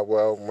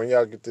 Well, when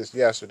y'all get this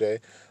yesterday,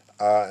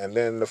 and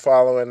then the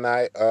following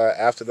night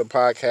after the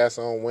podcast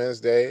on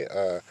Wednesday.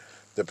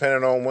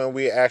 Depending on when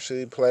we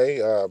actually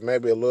play,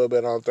 maybe a little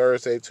bit on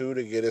Thursday too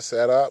to get it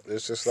set up.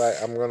 It's just like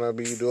I'm gonna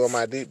be doing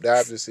my deep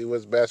dive to see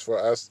what's best for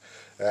us,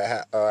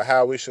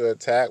 how we should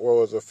attack, what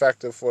was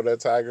effective for the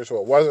Tigers,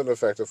 what wasn't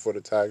effective for the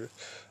Tigers,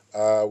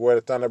 where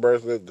the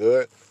Thunderbirds look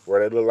good,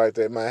 where they look like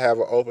they might have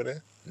an opening.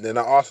 And then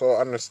I also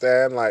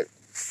understand, like,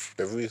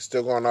 if we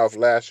still going off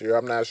last year,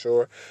 I'm not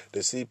sure. The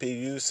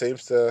CPU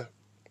seems to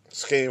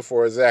scheme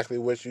for exactly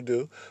what you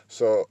do,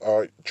 so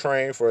or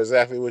train for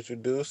exactly what you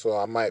do. So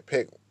I might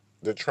pick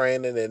the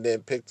training and then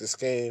pick the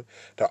scheme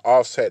to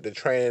offset the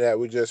training that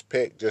we just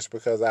picked, just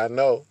because I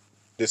know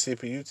the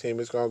CPU team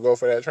is going to go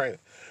for that training.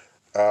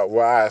 Well,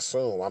 I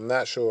assume. I'm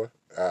not sure.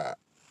 I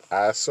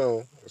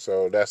assume.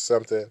 So that's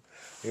something,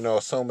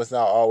 assume it's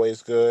not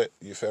always good,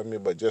 you feel me?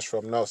 But just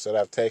from notes that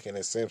I've taken,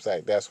 it seems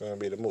like that's going to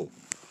be the move.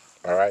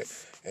 All right?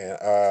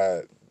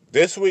 And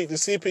this week, the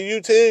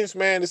CPU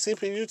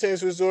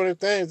teams was doing their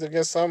things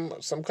against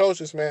some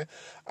coaches, man.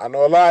 I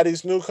know a lot of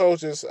these new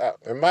coaches,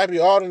 it might be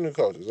all the new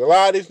coaches. A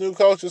lot of these new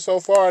coaches so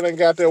far done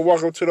got their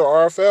welcome to the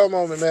RFL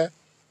moment, man.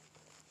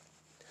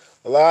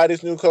 A lot of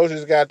these new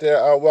coaches got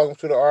their welcome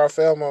to the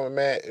RFL moment,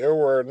 man. There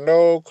were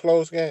no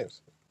close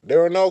games. There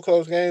were no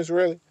close games,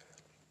 really.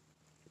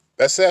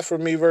 Except for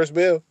me versus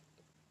Bill.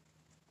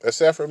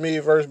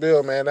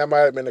 Man. That might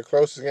have been the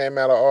closest game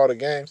out of all the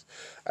games.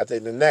 I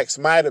think the next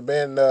might have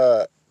been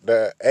the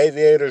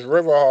Aviators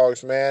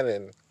Riverhawks, man,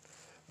 and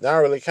not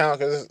really count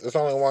because it's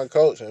only one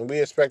coach, and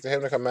we expected him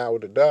to come out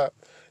with a dub.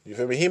 You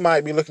feel me? He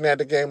might be looking at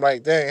the game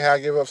like, dang, how I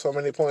give up so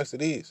many points to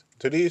these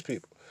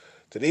people,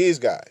 to these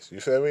guys.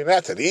 You feel me?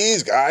 Not to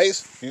these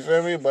guys. You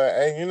feel me? But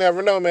hey, you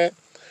never know, man.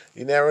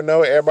 You never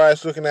know.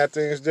 Everybody's looking at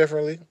things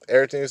differently.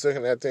 Everything's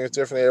looking at things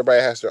differently.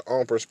 Everybody has their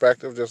own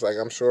perspective, just like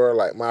I'm sure,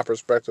 like my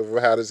perspective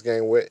of how this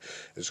game went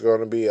is going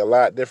to be a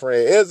lot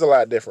different. It is a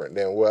lot different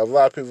than what a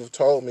lot of people have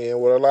told me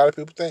and what a lot of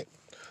people think.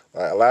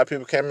 Like, a lot of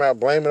people came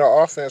out blaming the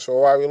offense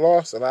for why we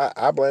lost, and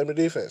I blame the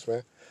defense,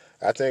 man.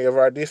 I think if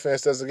our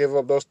defense doesn't give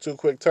up those two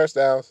quick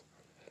touchdowns,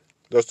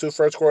 those two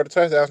first quarter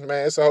touchdowns,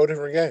 man, it's a whole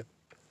different game.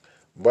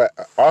 But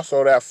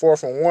also that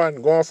 4th and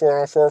 1, going for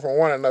it on 4th and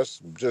 1, and us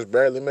just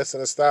barely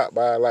missing a stop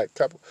by like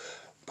couple,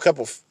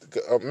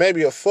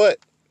 maybe a foot.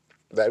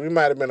 That we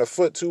might have been a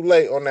foot too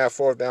late on that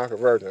 4th down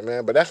conversion,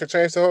 man. But that could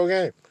change the whole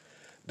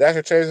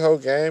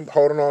game.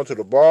 Holding on to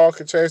the ball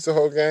could change the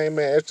whole game,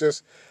 man. It's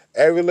just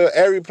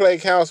every play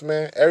counts,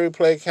 man. Every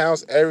play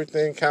counts.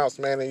 Everything counts,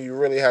 man. And you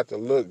really have to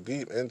look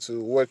deep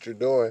into what you're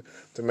doing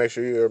to make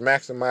sure you're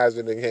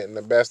maximizing and getting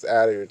the best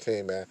out of your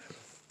team, man.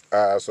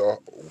 So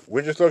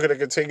we're just looking to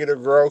continue to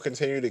grow,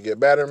 continue to get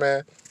better,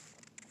 man.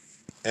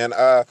 And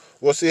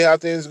we'll see how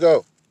things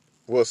go.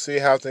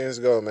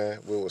 Man.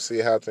 We will see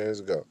how things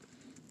go.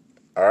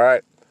 All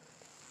right.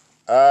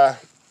 I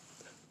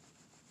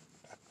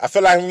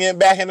feel like I'm getting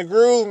back in the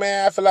groove,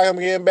 man.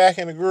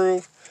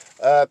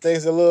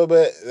 Things a little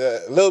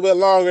bit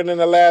longer than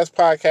the last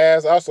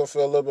podcast. I also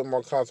feel a little bit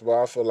more comfortable.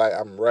 I feel like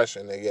I'm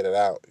rushing to get it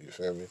out. You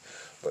feel me?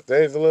 But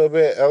things a little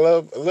bit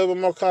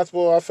more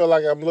comfortable. I feel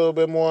like I'm a little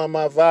bit more on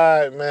my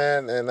vibe,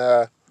 man. And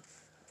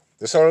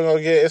it's only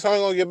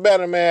gonna get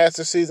better, man, as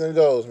the season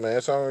goes, man.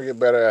 It's only gonna get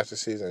better as the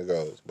season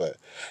goes. But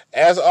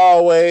as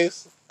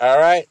always, all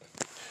right,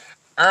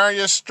 earn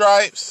your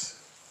stripes.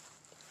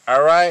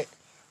 All right,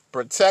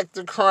 protect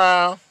the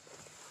crown.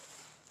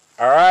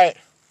 All right,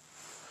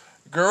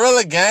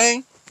 Gorilla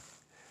Gang.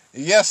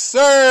 Yes,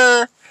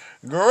 sir.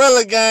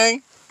 Gorilla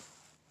Gang.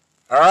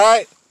 All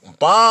right,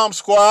 Bomb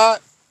Squad.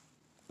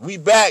 We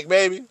back,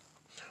 baby.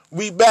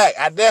 We back.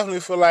 I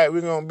definitely feel like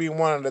we're going to be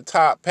one of the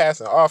top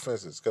passing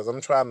offenses because we're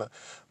trying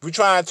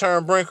to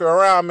turn Brinker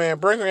around, man.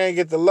 Brinker ain't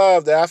get the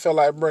love that I feel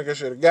like Brinker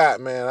should have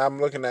got, man.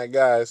 I'm looking at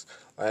guys,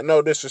 like,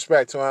 no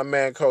disrespect to my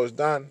man, Coach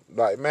Dunn.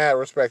 Like, mad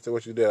respect to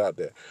what you did out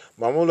there.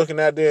 But I'm looking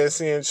out there and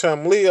seeing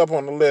Chum Lee up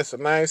on the list,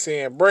 and I ain't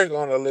seeing Brinker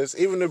on the list.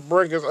 Even if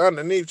Brinker's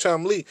underneath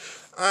Chum Lee,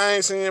 I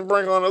ain't seeing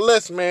Brinker on the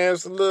list, man.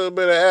 It's a little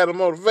bit of added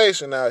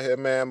motivation out here,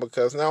 man,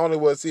 because not only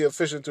was he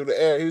efficient through the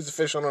air, he was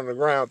efficient on the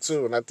ground,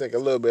 too, and I think a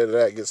little bit of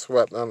that gets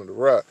swept under the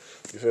rug.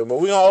 You feel me? But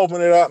we're going to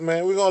open it up,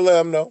 man. We're going to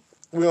let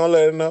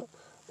him know.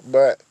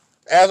 But,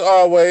 as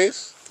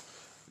always,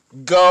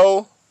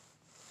 go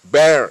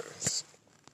Barons.